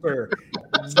 No, sir.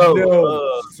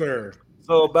 Sir.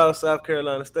 So about South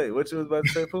Carolina State, what you was about to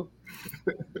say, Pooh?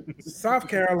 South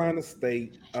Carolina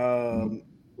State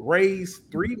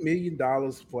raised $3 million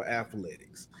for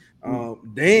athletics.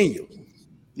 Daniel,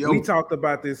 we talked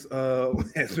about this.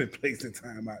 Has been placing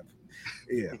time out.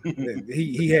 Yeah,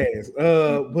 he has.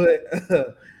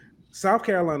 But South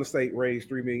Carolina State raised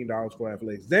 $3 million for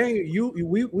athletics. Daniel,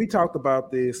 we talked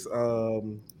about this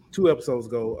 2 episodes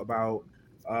ago about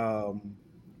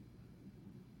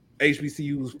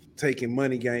HBCUs taking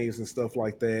money games and stuff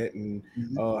like that, and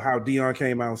how Dion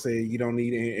came out and said you don't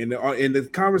need it. And the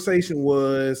conversation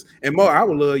was, and Mo, I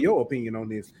would love your opinion on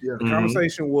this. Yeah. The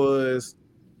conversation was,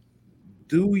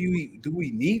 do we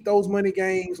need those money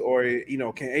games, or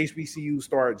can HBCUs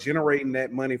start generating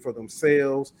that money for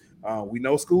themselves? We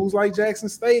know schools like Jackson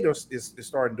State is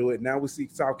starting to do it now. We see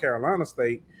South Carolina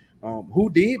State, who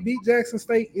did beat Jackson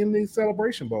State in the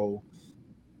Celebration Bowl,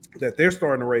 that they're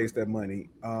starting to raise that money.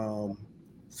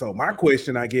 So my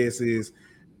question, I guess, is,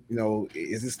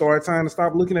 is it start time to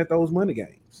stop looking at those money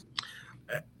games?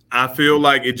 I feel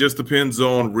like it just depends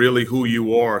on really who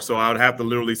you are. So I would have to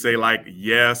literally say like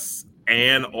yes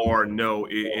and or no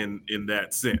in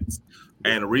that sense.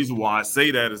 And the reason why I say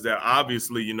that is that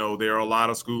obviously, there are a lot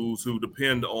of schools who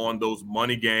depend on those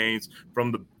money gains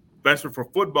especially for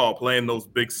football, playing those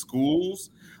big schools.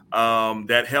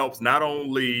 That helps not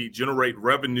only generate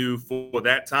revenue for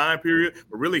that time period,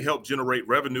 but really help generate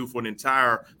revenue for an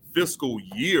entire fiscal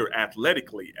year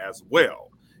athletically as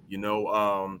well.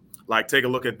 Like take a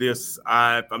look at this.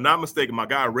 If I'm not mistaken, my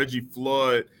guy Reggie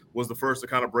Flood was the first to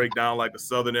kind of break down like the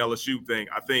Southern LSU thing.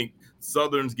 I think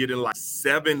Southern's getting like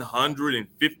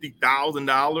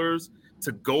 $750,000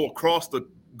 to go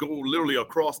literally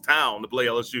across town to play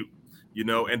LSU.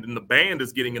 And then the band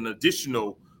is getting an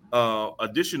additional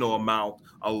amount,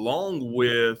 along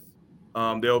with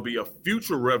there'll be a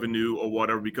future revenue or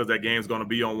whatever, because that game's going to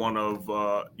be on one of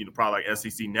probably like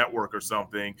SEC Network or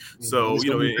something. So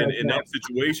in that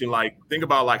situation, like think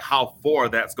about like how far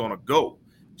that's going to go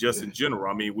just in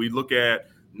general. I mean, we look at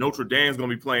Notre Dame's going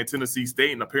to be playing Tennessee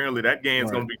State, and apparently that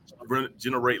game's going to be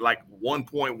generate like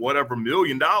 $1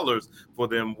 million for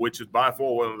them, which is by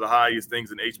far one of the highest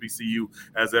things an HBCU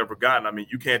has ever gotten. I mean,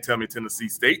 you can't tell me Tennessee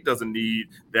State doesn't need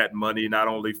that money, not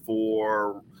only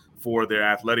for their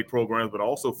athletic programs, but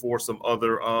also for some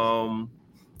other,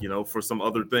 for some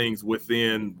other things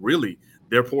within really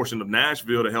their portion of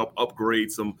Nashville to help upgrade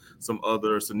some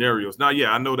other scenarios. Now,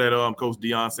 yeah, I know that Coach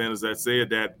Deion Sanders has said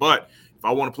that, but if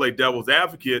I want to play devil's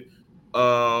advocate,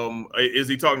 is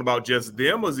he talking about just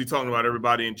them, or is he talking about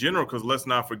everybody in general? Because let's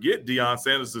not forget, Deion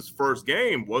Sanders' first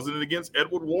game, wasn't it against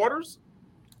Edward Waters?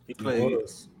 He played.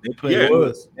 They played.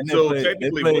 And so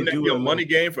technically, wouldn't that be a money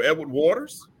game for Edward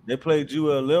Waters? They played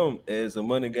ULM as a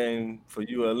money game for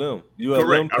ULM.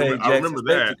 Correct. Paid I remember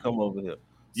that to come over here.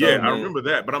 So, I remember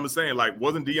that. But I'm just saying, like,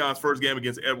 wasn't Deion's first game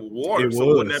against Edward Waters? So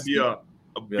wouldn't that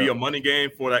be a money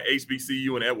game for that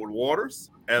HBCU and Edward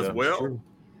Waters as well? True.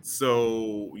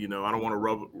 So, I don't want to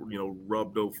rub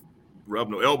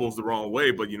no elbows the wrong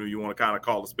way, but you want to kind of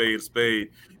call a spade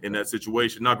in that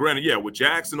situation. Now, granted, with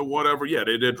Jackson or whatever,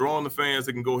 they're drawing the fans.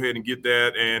 They can go ahead and get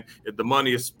that, and if the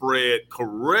money is spread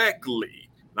correctly.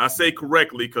 And I say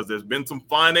correctly because there's been some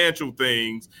financial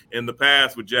things in the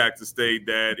past with Jackson State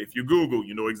that if you Google,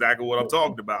 you know exactly what I'm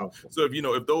talking about. So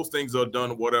if those things are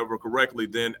done whatever correctly,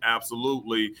 then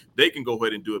absolutely they can go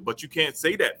ahead and do it. But you can't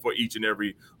say that for each and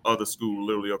every other school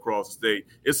literally across the state.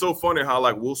 It's so funny how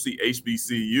like we'll see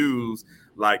HBCUs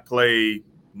like play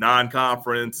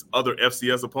non-conference other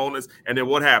FCS opponents, and then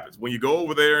what happens when you go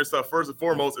over there and stuff? First and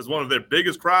foremost, it's one of their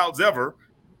biggest crowds ever,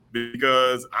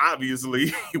 because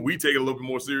obviously we take it a little bit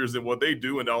more serious than what they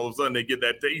do, and all of a sudden they get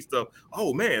that taste of,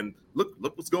 oh man, look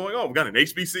what's going on. We got an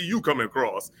HBCU coming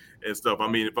across and stuff. I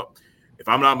mean, if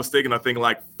I'm not mistaken, I think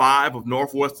like out of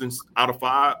Northwestern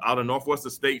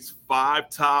State's 5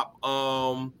 top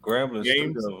Grambling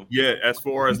games. Yeah, as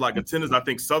far as like attendance, I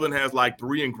think Southern has like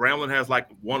 3 and Grambling has like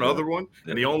one other one.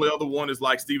 And the only other one is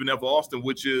like Stephen F. Austin,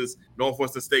 which is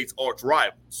Northwestern State's arch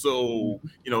rival. So,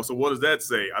 so what does that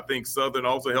say? I think Southern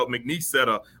also helped McNeese set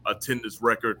a attendance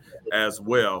record as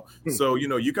well. So,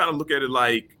 you kind of look at it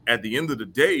like at the end of the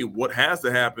day, what has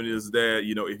to happen is that,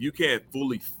 if you can't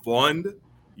fully fund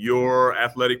your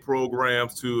athletic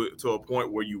programs to a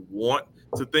point where you want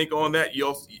to think on that,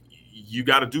 you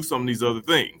got to do some of these other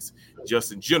things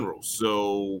just in general.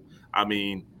 So, I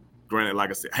mean, granted, like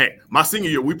I said, hey, my senior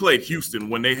year, we played Houston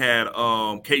when they had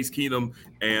Case Keenum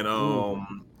and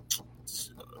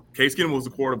Case Keenum was the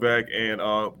quarterback and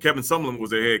Kevin Sumlin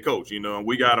was their head coach, and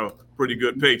we got a pretty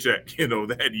good paycheck,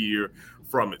 that year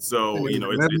from it. So,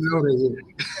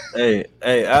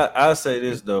 I'll say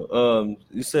this though.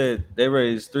 You said they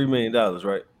raised $3 million,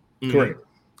 right? Mm-hmm. Correct.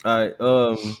 All right.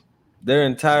 Their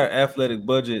entire athletic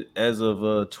budget as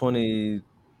of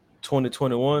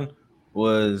 2021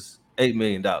 was $8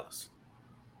 million.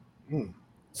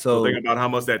 So think about how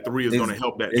much that 3 is going to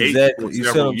help that exactly. 8 for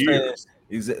several years.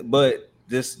 But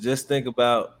just think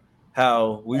about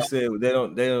how we said they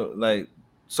don't like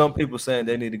some people saying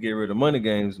they need to get rid of money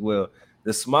games. Well,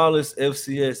 the smallest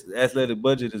FCS athletic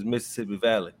budget is Mississippi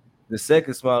Valley. The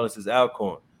second smallest is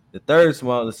Alcorn. The third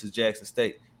smallest is Jackson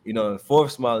State. And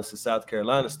fourth smallest is South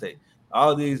Carolina State.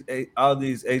 All these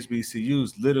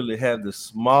HBCUs literally have the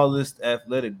smallest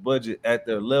athletic budget at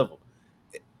their level.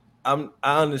 I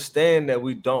understand that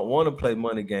we don't want to play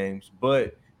money games,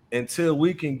 but until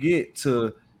we can get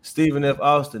to Stephen F.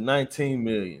 Austin, 19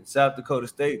 million, South Dakota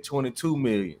State, 22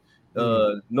 million,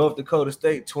 North Dakota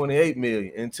State, 28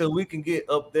 million, until we can get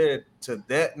up there to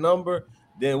that number,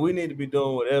 then we need to be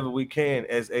doing whatever we can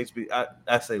as I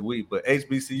say we, but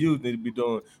HBCUs need to be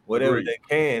doing whatever they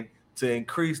can to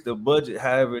increase the budget,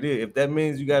 however it is. If that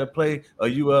means you got to play a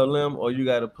ULM or you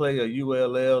got to play a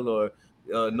ULL or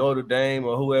Notre Dame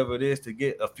or whoever it is to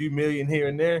get a few million here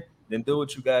and there, then do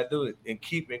what you got to do and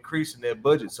keep increasing that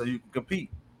budget so you can compete.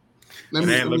 Let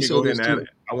me go ahead and add it.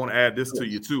 I want to add this to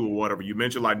you too, or whatever. You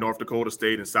mentioned like North Dakota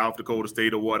State and South Dakota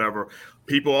State or whatever.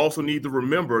 People also need to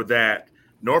remember that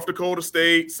North Dakota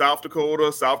State, South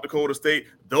Dakota State,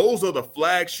 those are the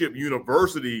flagship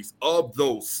universities of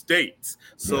those states.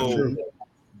 So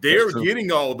they're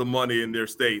getting all the money in their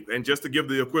state. And just to give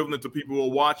the equivalent to people who are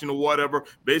watching or whatever,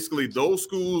 basically those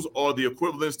schools are the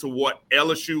equivalents to what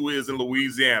LSU is in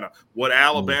Louisiana, what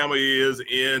Alabama is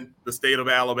in the state of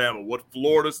Alabama, what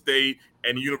Florida State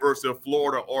and the University of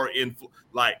Florida are in.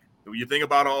 Like, when you think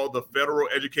about all the federal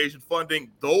education funding,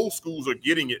 those schools are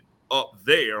getting it up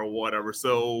there or whatever.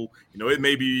 So, it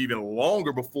may be even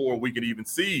longer before we can even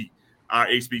see our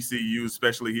HBCUs,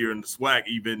 especially here in the SWAC,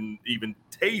 even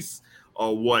taste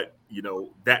what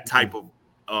that type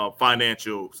of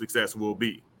financial success will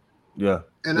be. But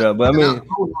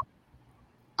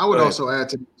I would also add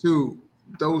to too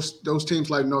those teams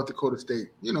like North Dakota State.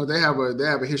 They have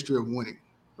a history of winning,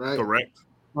 right? Correct.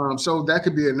 So that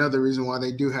could be another reason why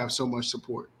they do have so much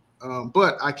support.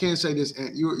 But I can say this,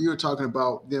 and you were talking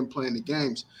about them playing the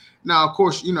games. Now, of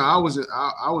course, I wasn't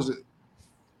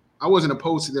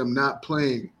opposed to them not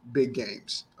playing big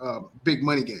games, big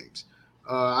money games.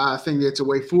 I think it's a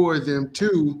way for them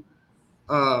to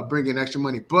bring in extra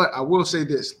money. But I will say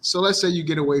this. So let's say you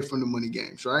get away from the money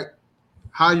games, right?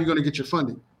 How are you going to get your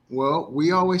funding? Well,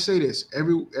 we always say this.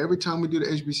 Every time we do the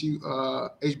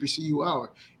HBCU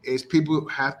Hour is people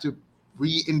have to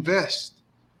reinvest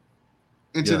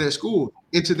into their school,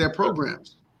 into their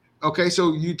programs. Okay,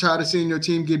 so you tired of seeing your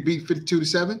team get beat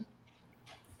 52-7?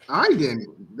 All right, then.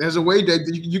 There's a way that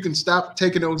you can stop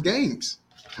taking those games.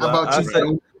 How about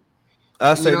you?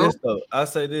 I say this though. I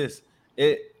say this.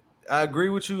 I agree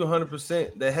with you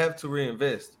 100%. They have to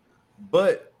reinvest,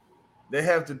 but they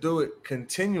have to do it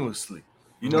continuously.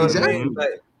 You know what I mean?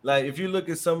 Like if you look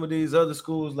at some of these other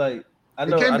schools, like I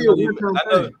know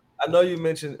you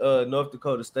mentioned North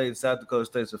Dakota State and South Dakota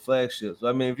State's are flagships.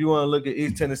 I mean, if you want to look at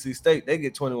East Tennessee State, they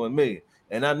get 21 million,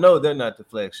 and I know they're not the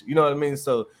flagship. You know what I mean?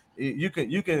 So you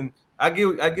can. I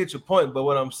get your point, but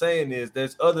what I'm saying is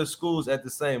there's other schools at the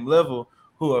same level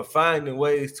who are finding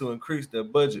ways to increase their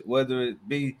budget, whether it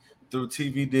be through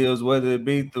TV deals, whether it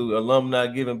be through alumni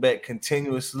giving back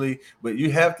continuously, but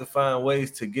you have to find ways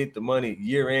to get the money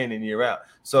year in and year out.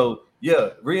 So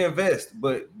reinvest,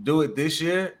 but do it this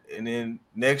year and then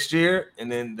next year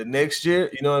and then the next year,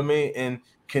 you know what I mean? And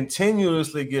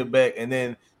continuously give back. And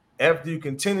then after you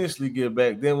continuously give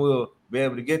back, then we'll be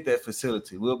able to get that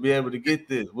facility. We'll be able to get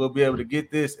this. We'll be able to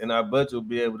get this, and our budget will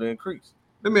be able to increase.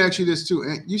 Let me ask you this too.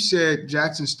 You said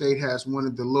Jackson State has one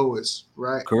of the lowest,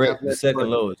 right? Correct. The second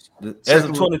lowest. As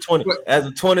of 2020, as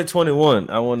of 2021,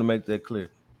 I want to make that clear.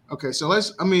 Okay, so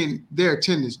their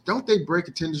attendance. Don't they break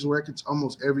attendance records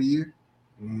almost every year?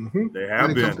 Mm-hmm. They have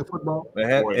when it been. comes to football. They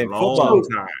have in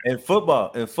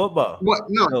football. What?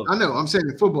 No, I know. I'm saying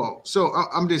in football. So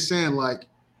I'm just saying, like,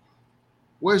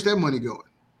 where's that money going?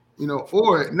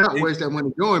 Or not where's that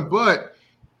money going, but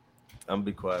I'm gonna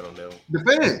be quiet on that one. The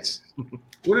fans.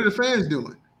 What are the fans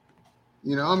doing?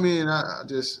 You know, I mean,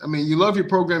 you love your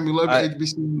program, you love your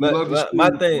HBCU, you love your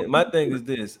school. My thing is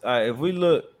this. All right, if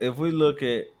we look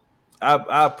at,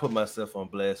 I put myself on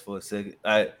blast for a second.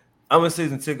 I'm a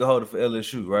season ticket holder for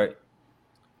LSU, right?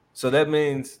 So that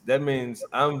means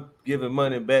I'm giving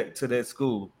money back to that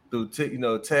school through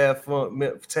tab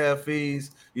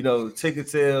fees, ticket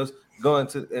sales, going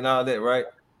to and all that, right?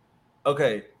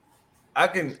 Okay, I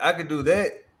can do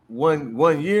that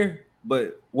one year,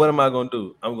 but what am I gonna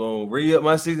do? I'm gonna re-up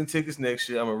my season tickets next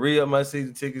year. I'm gonna re-up my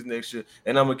season tickets next year,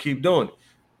 and I'm gonna keep doing it.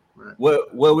 Right.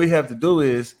 What we have to do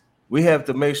is we have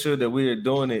to make sure that we are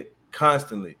doing it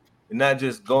constantly and not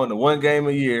just going to one game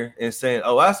a year and saying,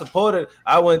 "Oh,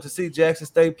 I went to see Jackson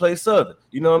State play Southern."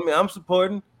 You know what I mean? I'm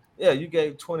supporting. Yeah, you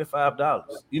gave $25.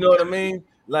 You know what I mean?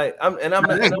 Like I'm not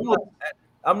knocking that.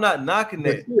 I'm not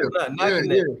knocking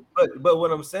that. But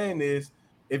what I'm saying is,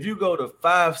 if you go to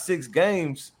 5-6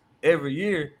 games every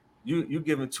year, you're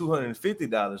giving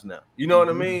 $250 now. You know what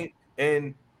I mean?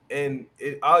 And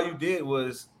all you did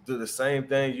was do the same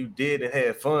thing you did and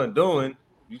had fun doing.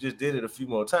 You just did it a few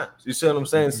more times. You see what I'm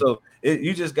saying? So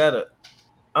you just gotta.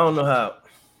 I don't know how.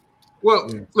 Well,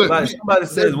 look, somebody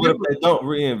says, "What if they don't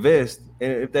reinvest?"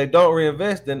 And if they don't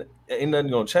reinvest, then ain't nothing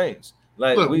gonna change.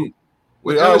 Like we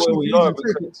are where we are.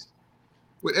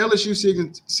 With LSU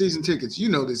season tickets, you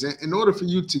know this. In order for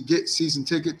you to get season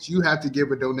tickets, you have to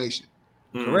give a donation.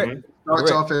 Correct. It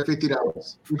starts off at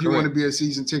 $50 if you want to be a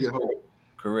season ticket holder.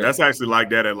 Correct. That's actually like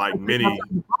that at like many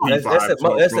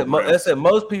P5 that's at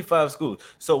most P5 schools.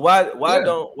 So where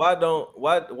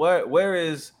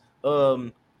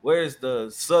is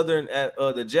the Southern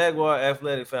the Jaguar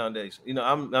Athletic Foundation? You know,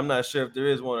 I'm not sure if there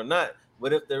is one or not,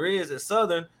 but if there is at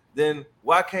Southern, then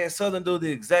why can't Southern do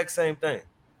the exact same thing?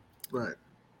 Right.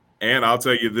 And I'll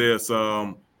tell you this,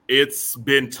 it's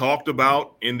been talked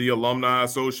about in the Alumni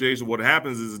Association. What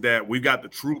happens is that we've got the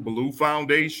True Blue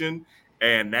Foundation,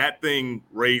 and that thing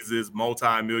raises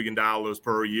multi-million dollars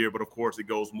per year. But of course, it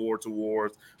goes more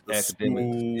towards the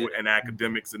school and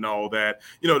academics and all that.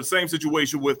 You know, the same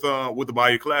situation with the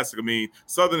Bayou Classic. I mean,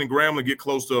 Southern and Grambling get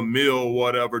close to $1 million,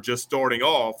 whatever, just starting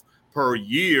off per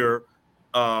year.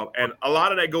 And a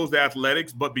lot of that goes to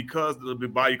athletics, but because the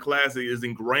Bayou Classic is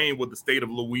ingrained with the state of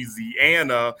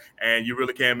Louisiana, and you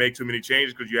really can't make too many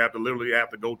changes because you literally have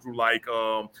to go through like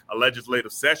a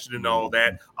legislative session and all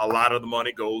that. A lot of the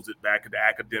money goes back into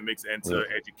academics and to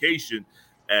education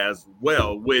as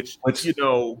well, which you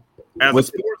know, as a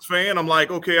sports fan, I'm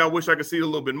like, okay, I wish I could see a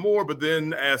little bit more. But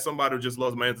then as somebody who just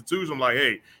loves my institution, I'm like,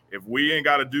 hey, if we ain't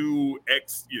got to do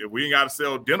X, we ain't got to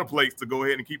sell dinner plates to go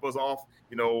ahead and keep us off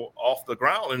the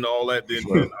ground and all that, then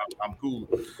I'm cool.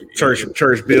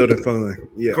 Church building fund.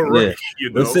 Yeah. Correct. Yeah.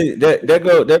 But see,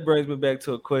 that brings me back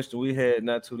to a question we had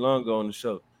not too long ago on the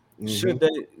show. Should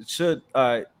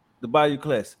the Bayou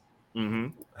Classic,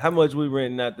 how much we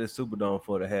renting out the Superdome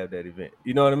for to have that event?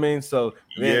 You know what I mean? So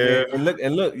and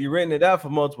look, you renting it out for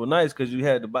multiple nights because you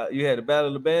had the Battle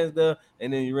of the Bands there,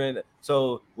 and then you rent it.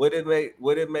 So would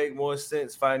it make more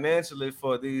sense financially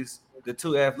for the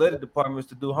two athletic departments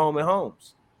to do home and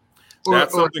homes?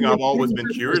 That's something I've always been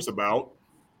curious about.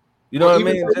 You know what I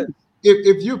mean?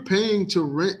 If you're paying to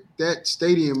rent that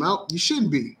stadium out, you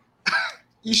shouldn't be.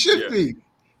 You should be.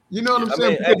 You know what I'm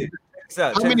saying?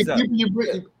 How many people you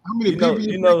bring? How many people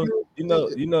you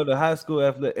know the high school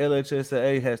athletic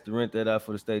LHSAA has to rent that out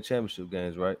for the state championship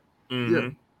games, right? Yeah.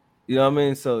 You know what I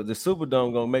mean? So the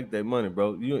Superdome gonna make that money,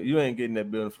 bro. You ain't getting that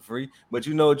building for free, but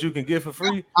you know what you can get for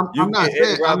free? You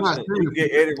can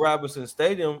get Eddie Robinson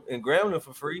Stadium in Grambling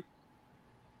for free.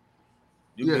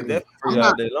 You get that for free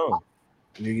all day long.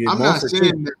 I'm not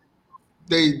saying that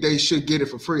they should get it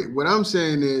for free. What I'm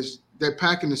saying is they're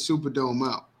packing the Superdome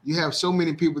out. You have so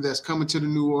many people that's coming to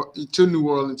New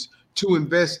Orleans to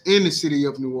invest in the city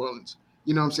of New Orleans.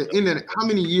 You know what I'm saying? In that, how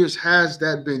many years has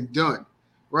that been done?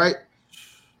 Right?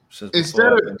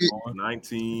 Instead of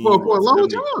 19 for a long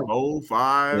time.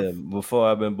 05. Yeah, before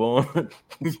I've been born.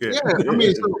 I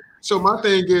mean, so my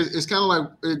thing is, it's kind of like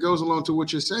it goes along to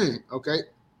what you're saying. Okay,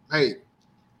 hey,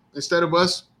 instead of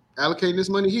us allocating this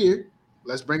money here,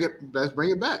 let's bring it back.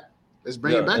 Let's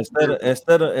bring it back.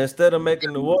 Instead of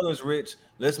making New Orleans rich,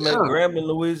 let's make Grambling,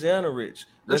 Louisiana rich.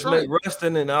 Let's make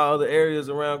Ruston and all the areas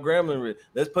around Grambling rich.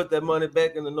 Let's put that money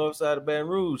back in the north side of Baton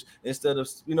Rouge instead of,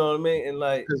 you know what I mean? And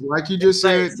like you just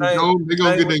said, they're gonna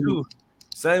get their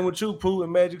same with you, Pooh,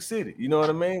 in Magic City. You know what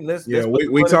I mean?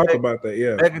 We talked about that.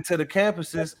 Yeah, back into the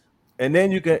campuses, and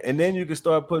then you can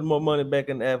start putting more money back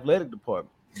in the athletic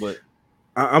department. But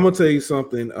I'm gonna tell you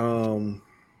something.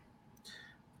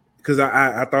 Because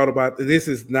I thought about this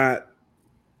is not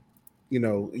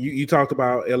you talked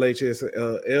about LHSAA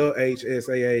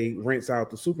rents out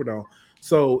the Superdome.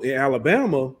 So in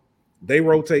Alabama, they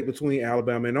rotate between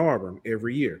Alabama and Auburn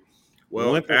every year.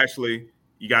 Well, actually,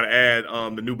 you got to add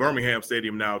the new Birmingham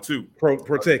Stadium now too.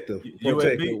 Protective.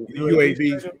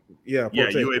 UAB. Yeah,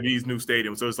 UAB's new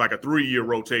stadium. So it's like a 3-year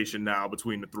rotation now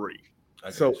between the three.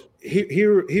 So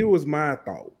here was my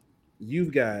thought.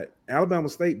 You've got Alabama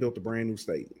State built a brand new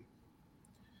stadium.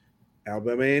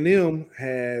 Alabama A&M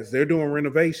they're doing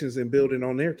renovations and building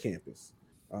on their campus.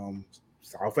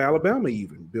 South Alabama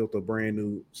even built a brand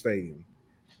new stadium.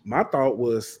 My thought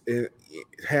was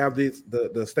have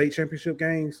the state championship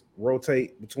games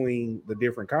rotate between the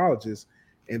different colleges,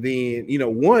 and then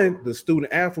the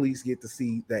student athletes get to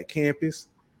see that campus,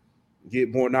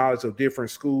 get more knowledge of different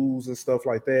schools and stuff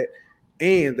like that,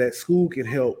 and that school can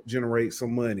help generate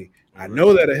some money. I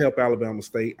know that'll help Alabama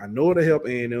State. I know it'll help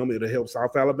A&M. It'll help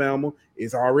South Alabama.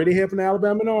 It's already helping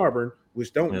Alabama and Auburn,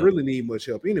 which don't really need much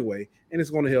help anyway, and it's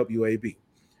going to help UAB.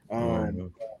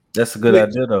 That's a good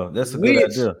idea, though. That's a good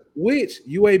idea. Which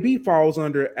UAB falls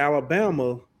under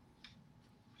Alabama,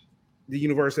 the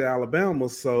University of Alabama,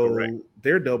 so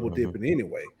they're double dipping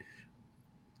anyway.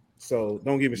 So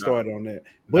don't get me started on that.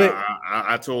 But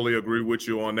I totally agree with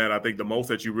you on that. I think the most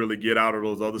that you really get out of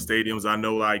those other stadiums, I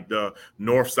know like the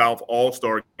North-South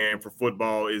All-Star game for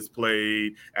football is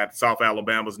played at South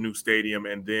Alabama's new stadium,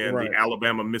 and then the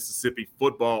Alabama-Mississippi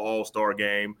football All-Star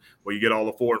game where you get all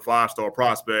the 4- and 5-star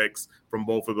prospects from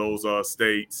both of those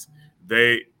states.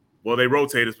 They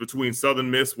rotate. It's between Southern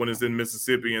Miss when it's in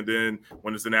Mississippi, and then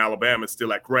when it's in Alabama, it's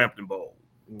still at Crampton Bowl.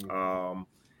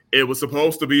 It was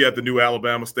supposed to be at the new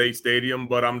Alabama State Stadium,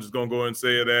 but I'm just going to go and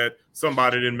say that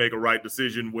somebody didn't make a right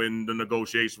decision when the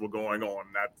negotiations were going on.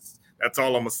 That's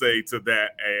all I'm going to say to that,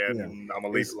 and I'm going to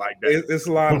leave it like that. It's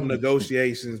a lot of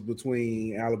negotiations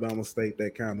between Alabama State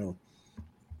that kind of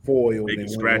foiled. They can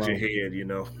scratch your head,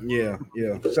 Yeah.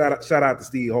 Shout out to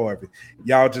Steve Harvey.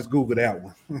 Y'all just Google that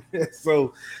one.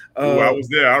 So I was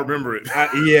there. I remember it.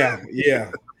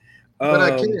 Yeah.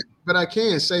 But I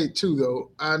can say too,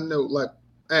 though, I know like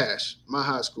Ash, my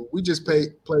high school, we just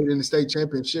played in the state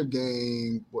championship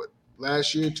game,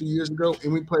 last year, 2 years ago,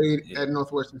 and we played at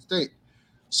Northwestern State.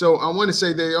 So I want to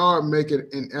say they are making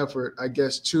an effort, I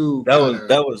guess, to that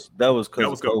was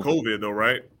because of COVID, though,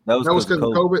 right? That was because of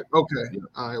COVID. Okay,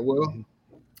 all right. Well,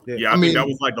 I think that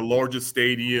was like the largest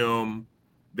stadium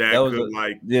that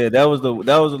was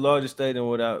the largest stadium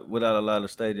without a lot of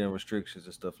stadium restrictions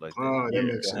and stuff like that. Oh, that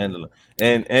makes sense.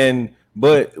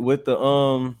 But with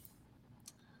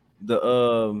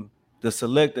the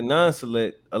select and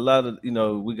non-select, a lot of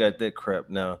we got that crap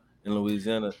now in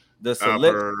Louisiana. The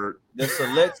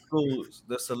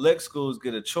select schools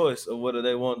get a choice of whether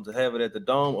they want to have it at the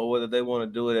Dome or whether they want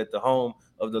to do it at the home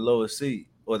of the lowest seed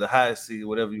or the highest seed,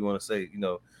 whatever you want to say.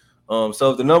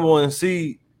 So if the number one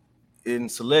seed in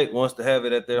select wants to have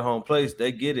it at their home place,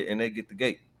 they get it and they get the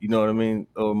gate. You know what I mean?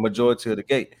 Or majority of the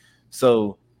gate.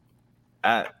 So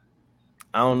I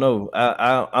don't know.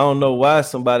 I don't know why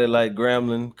somebody like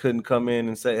Grambling couldn't come in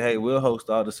and say, hey, we'll host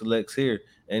all the selects here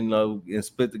and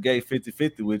split the gate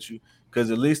 50-50 with you,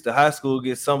 because at least the high school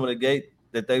gets some of the gate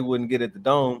that they wouldn't get at the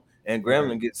Dome, and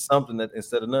Grambling gets something that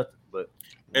instead of nothing. But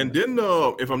and then,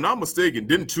 if I'm not mistaken,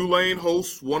 didn't Tulane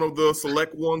host one of the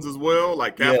select ones as well?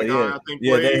 Like Catholic High, I think.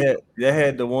 Yeah, they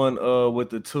had the one with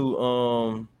the two.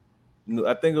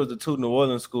 I think it was the two New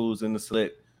Orleans schools in the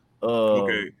select.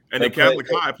 Okay, and the Catholic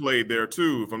High played there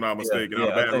too, if I'm not mistaken.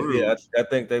 I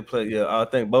think they played. Yeah, I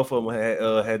think both of them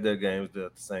had their games there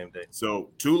at the same day. So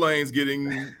Tulane's getting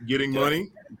money.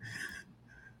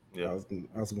 Yeah, I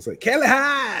was gonna say Kelly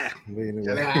High.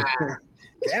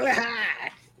 Kelly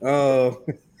High.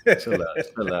 Chill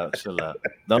out.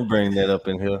 Don't bring that up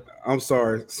in here. I'm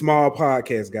sorry, small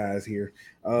podcast guys here.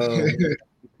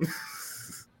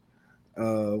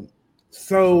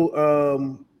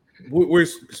 We're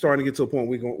starting to get to a point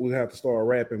we have to start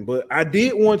wrapping, but I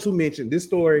did want to mention this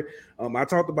story. I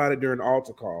talked about it during the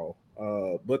altar call,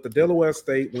 but the Delaware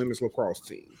State women's lacrosse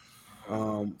team.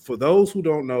 For those who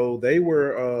don't know, they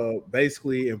were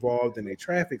basically involved in a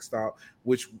traffic stop,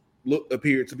 which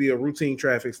appeared to be a routine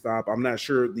traffic stop. I'm not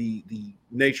sure the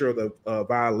nature of the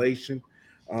violation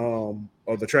or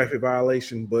the traffic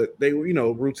violation, but they were,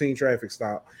 routine traffic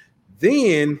stop.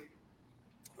 Then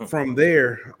from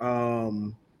there,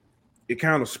 it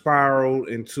kind of spiraled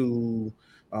into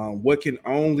what can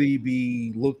only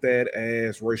be looked at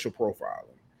as racial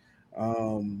profiling.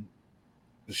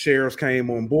 The sheriffs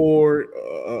came on board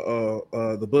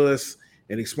the bus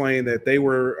and explained that they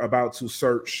were about to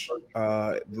search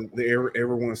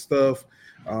everyone's stuff.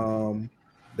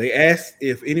 They asked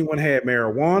if anyone had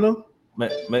marijuana,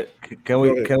 Can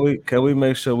we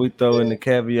make sure we throw in the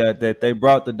caveat that they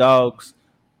brought the dogs,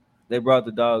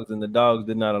 and the dogs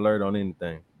did not alert on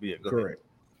anything. Yeah, correct.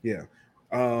 Yeah.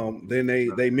 Then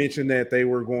they mentioned that they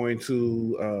were going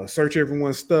to search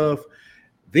everyone's stuff.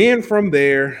 Then from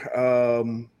there,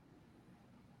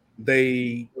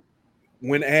 they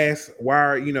when asked why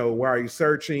are you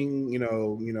searching?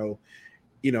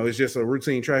 It's just a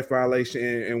routine traffic violation.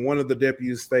 And one of the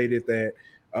deputies stated that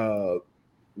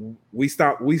we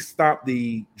stopped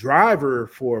the driver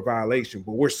for a violation,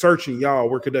 but we're searching y'all.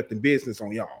 We're conducting business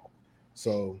on y'all.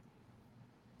 So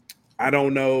I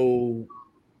don't know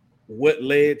what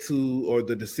led to or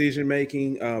the decision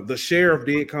making. The sheriff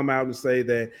did come out and say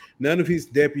that none of his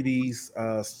deputies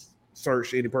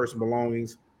searched any personal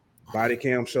belongings. Body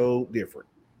cam showed different.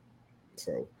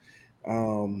 So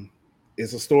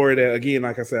it's a story that, again,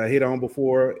 like I said, I hit on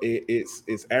before.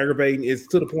 It's aggravating. It's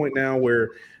to the point now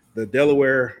where the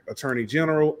Delaware Attorney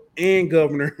General and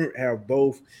Governor have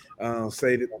both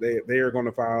stated that they are going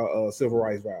to file civil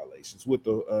rights violations with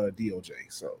the DOJ.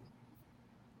 So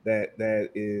that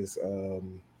is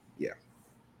yeah.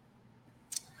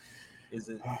 Is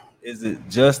it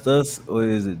just us or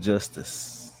is it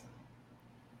justice?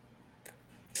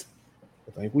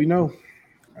 I think we know.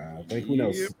 We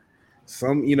know.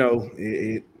 Some, I'm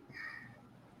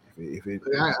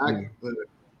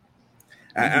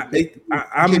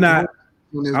not.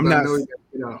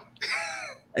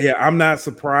 Yeah, I'm not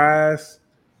surprised.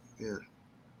 Yeah.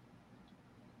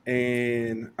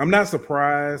 And I'm not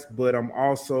surprised, but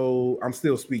I'm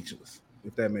still speechless,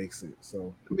 if that makes sense.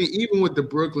 So I mean, even with the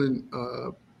Brooklyn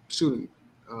shooting,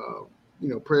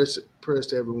 prayers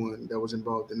to everyone that was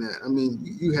involved in that. I mean,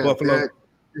 you have Buffalo.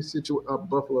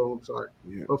 Buffalo. I'm sorry,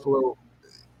 yeah. Buffalo.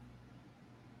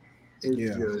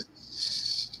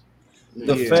 Just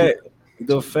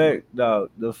the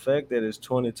fact that it's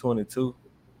 2022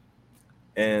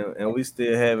 and we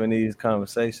still having these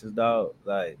conversations, dog.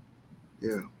 Like,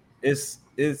 yeah, it's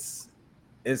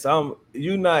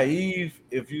you naive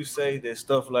if you say that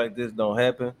stuff like this don't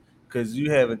happen, because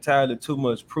you have entirely too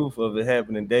much proof of it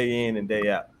happening day in and day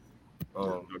out.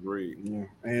 Agreed. Yeah,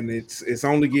 and it's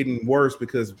only getting worse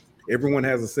because everyone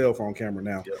has a cell phone camera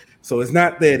now. Yep. So it's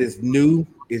not that it's new.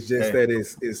 It's just that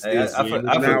it's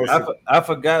I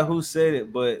forgot who said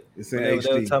it, but it's in they were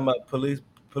HD. talking about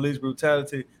police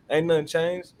brutality. Ain't nothing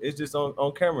changed. It's just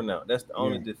on camera now. That's the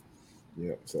only difference.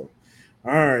 Yeah. So,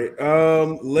 all right.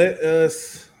 Let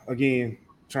us again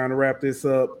trying to wrap this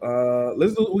up.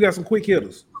 We got some quick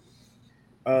hitters.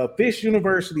 Fisk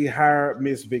University hired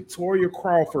Miss Victoria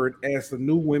Crawford as the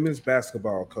new women's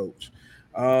basketball coach.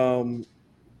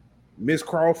 Miss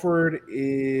Crawford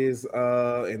is,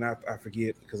 and I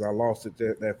forget because I lost it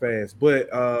that fast, but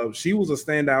she was a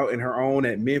standout in her own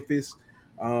at Memphis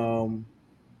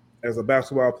as a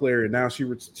basketball player, and now she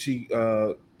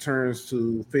turns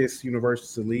to Fisk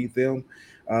University to lead them.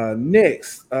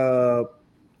 Next, we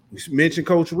mentioned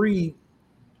Coach Reed,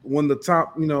 one of the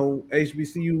top,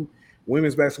 HBCU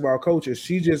women's basketball coaches.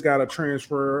 She just got a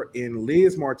transfer in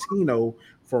Liz Martino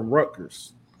from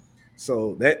Rutgers.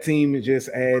 So that team just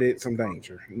added some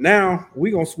danger. Now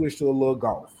we're gonna switch to a little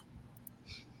golf.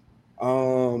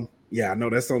 Yeah, I know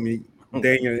that's on me.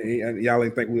 Daniel, y'all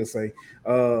ain't think we'll say.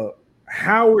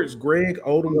 Howard's Greg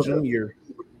Odom Jr.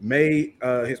 made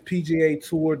his PGA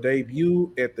Tour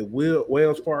debut at the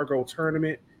Wells Fargo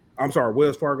tournament. I'm sorry,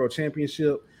 Wells Fargo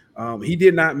Championship. He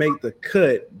did not make the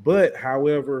cut, but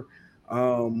however,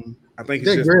 I think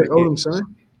it's just Greg Odom's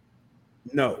son.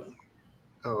 No.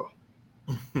 Oh.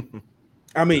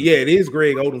 I mean, yeah, it is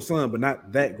Greg Odom's son, but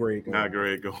not that Greg. Not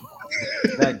Greg Odom.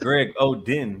 Not Greg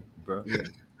Oden, bro. Yeah.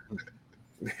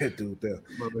 That dude there.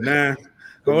 Nah,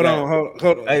 hold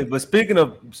on. Hey, but speaking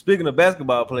of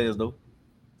basketball players, though.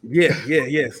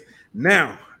 Yes.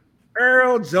 Now,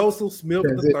 Earl Joseph Smith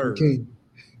III.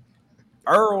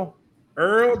 Earl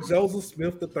Joseph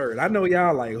Smith III. I know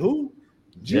y'all like who?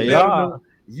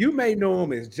 You may know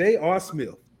him as J.R.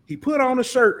 Smith. He put on a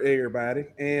shirt, everybody,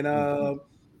 and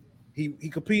he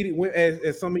competed.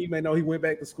 As some of you may know, he went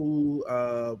back to school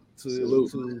he's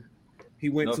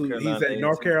at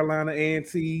North Carolina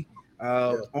A&T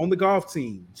on the golf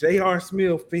team. J.R.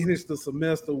 Smith finished the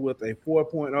semester with a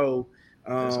 4.0.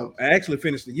 I actually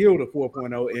finished the year with a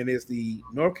 4.0, and is the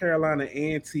North Carolina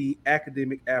A&T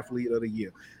Academic Athlete of the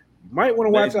Year. Might want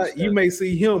to watch out. You may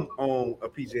see him on a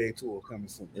PGA tour coming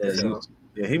soon.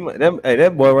 Yeah, he might.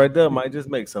 That boy right there might just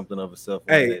make something of himself.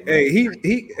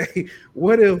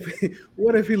 What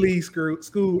if he leaves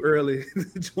school early?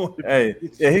 If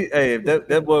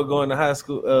that boy going to high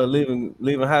school,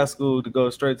 leaving high school to go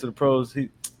straight to the pros,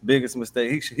 biggest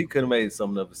mistake. He could have made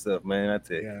something of himself, man. I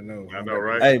tell you. Yeah, I know,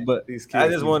 right? Hey, but I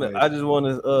just want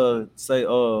to say,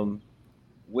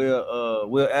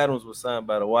 Will Adams was signed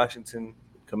by the Washington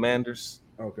Commanders.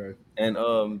 Okay. And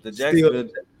the Jacksonville.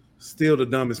 Still the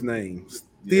dumbest name.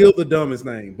 The dumbest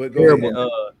name. But go ahead.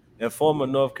 And former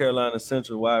North Carolina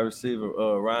Central wide receiver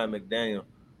Ryan McDaniel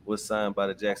was signed by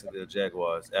the Jacksonville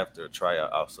Jaguars after a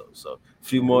tryout also. So a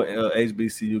few more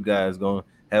HBCU guys going to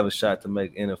have a shot to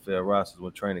make NFL rosters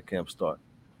when training camp start.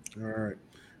 All right.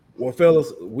 Well,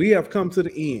 fellas, we have come to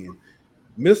the end.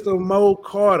 Mr. Mo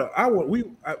Carter, I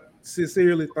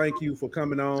sincerely thank you for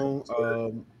coming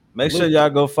on. Make sure y'all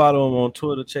go follow him on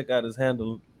Twitter. Check out his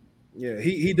handle. Yeah,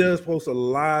 he does post a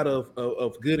lot of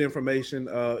good information,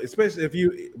 especially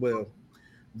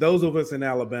those of us in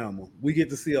Alabama, we get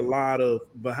to see a lot of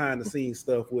behind the scenes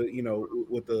stuff with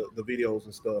the videos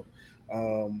and stuff.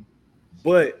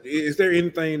 But is there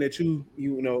anything that you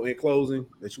in closing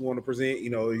that you want to present?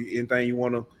 Anything you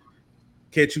want to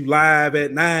catch you live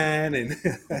at 9 and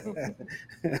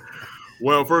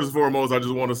Well, first and foremost, I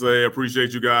just want to say I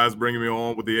appreciate you guys bringing me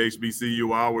on with the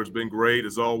HBCU Hour. It's been great.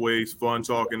 It's always fun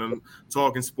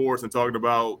talking sports and talking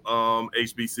about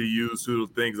HBCUs, two of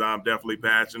the things I'm definitely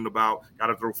passionate about. Got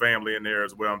to throw family in there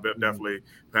as well. I'm definitely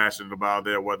passionate about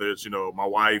that, whether it's, my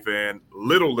wife and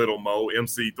little Mo,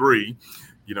 MC3.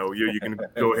 You can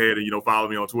go ahead and, follow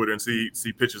me on Twitter and see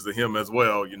pictures of him as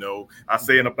well. I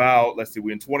say in about,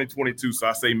 we're in 2022. So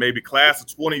I say maybe class of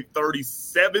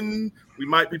 2037, we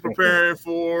might be preparing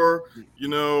for,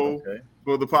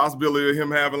 for the possibility of him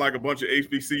having like a bunch of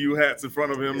HBCU hats in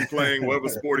front of him playing whatever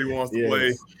sport he wants to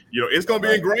play. It's going to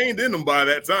be ingrained in him by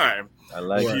that time. I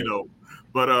like it.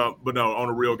 But no, on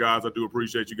the real, guys, I do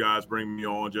appreciate you guys bringing me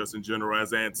on just in general.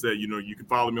 As Ant said, you can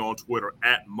follow me on Twitter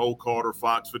at Mo Carter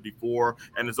Fox 54,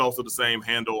 and it's also the same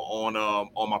handle on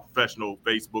my professional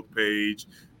Facebook page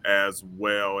as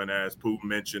well. And as Poop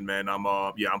mentioned, man, I'm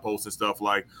posting stuff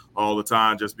like all the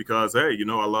time just because, hey,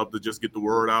 I love to just get the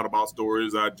word out about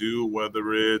stories I do,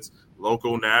 whether it's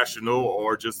local, national,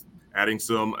 or just adding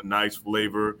some nice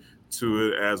flavor to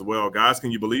it as well. Guys,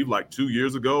 can you believe 2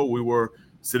 years ago we were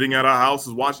sitting at our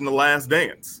houses watching The Last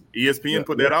Dance? ESPN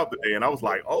put that out today, and I was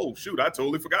like, "Oh shoot, I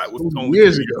totally forgot it was only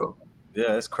years ago."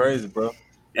 Yeah, it's crazy, bro.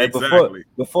 Exactly.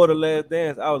 Before The Last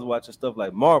Dance, I was watching stuff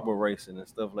like marble racing and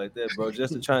stuff like that, bro,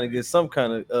 just to try to get some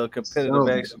kind of competitive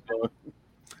action going.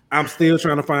 I'm still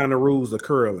trying to find the rules of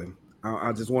curling.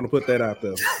 I just want to put that out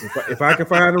there. If I can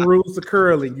find the rules of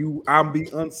curling, I'll be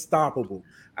unstoppable.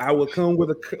 I will come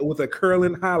with a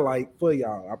curling highlight for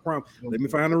y'all. I promise. Let me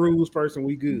find the rules first, and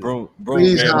we good. Bro,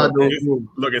 please,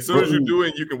 look, as soon as you do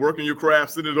it, you can work in your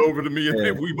craft, send it over to me,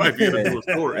 and we might be able to do a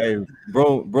story. Hey,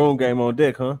 broom game on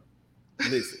deck, huh?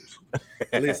 Listen.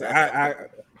 While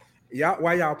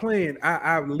y'all playing,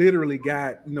 I literally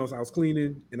got, I was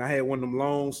cleaning, and I had one of them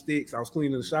long sticks. I was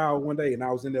cleaning the shower one day, and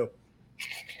I was in there.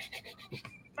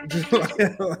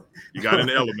 You got an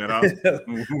element, huh?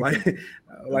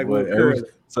 like what?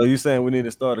 So you saying we need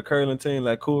to start a curling team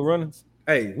like Cool Runnings?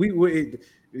 Hey, we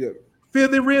feel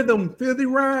the rhythm, feel the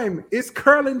rhyme. It's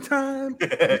curling time. There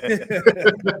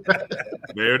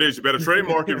it is. You better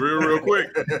trademark it real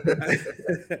quick.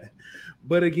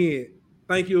 But again,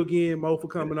 thank you again, Mo, for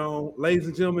coming on. Ladies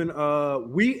and gentlemen,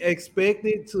 we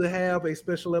expected to have a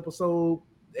special episode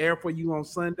air for you on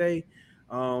Sunday.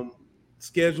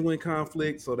 Scheduling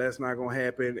conflict, so that's not gonna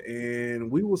happen,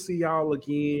 and we will see y'all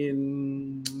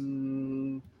again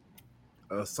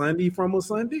Sunday from a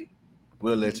Sunday.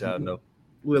 We'll let y'all know.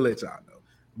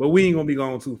 But we ain't gonna be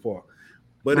going too far.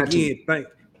 But again,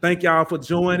 thank y'all for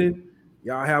joining.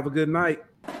 Y'all have a good night.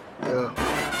 Yeah.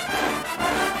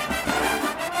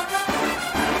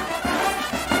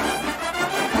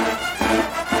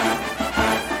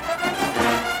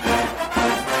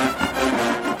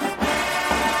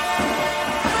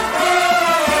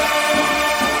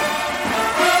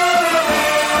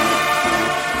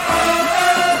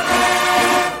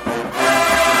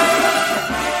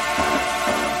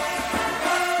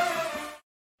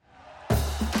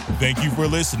 Thank you for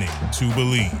listening to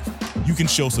Believe. You can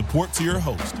show support to your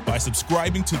host by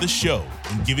subscribing to the show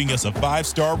and giving us a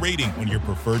 5-star rating on your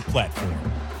preferred platform.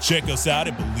 Check us out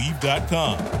at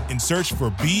Believe.com and search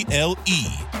for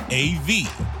BLEAV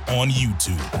on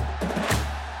YouTube.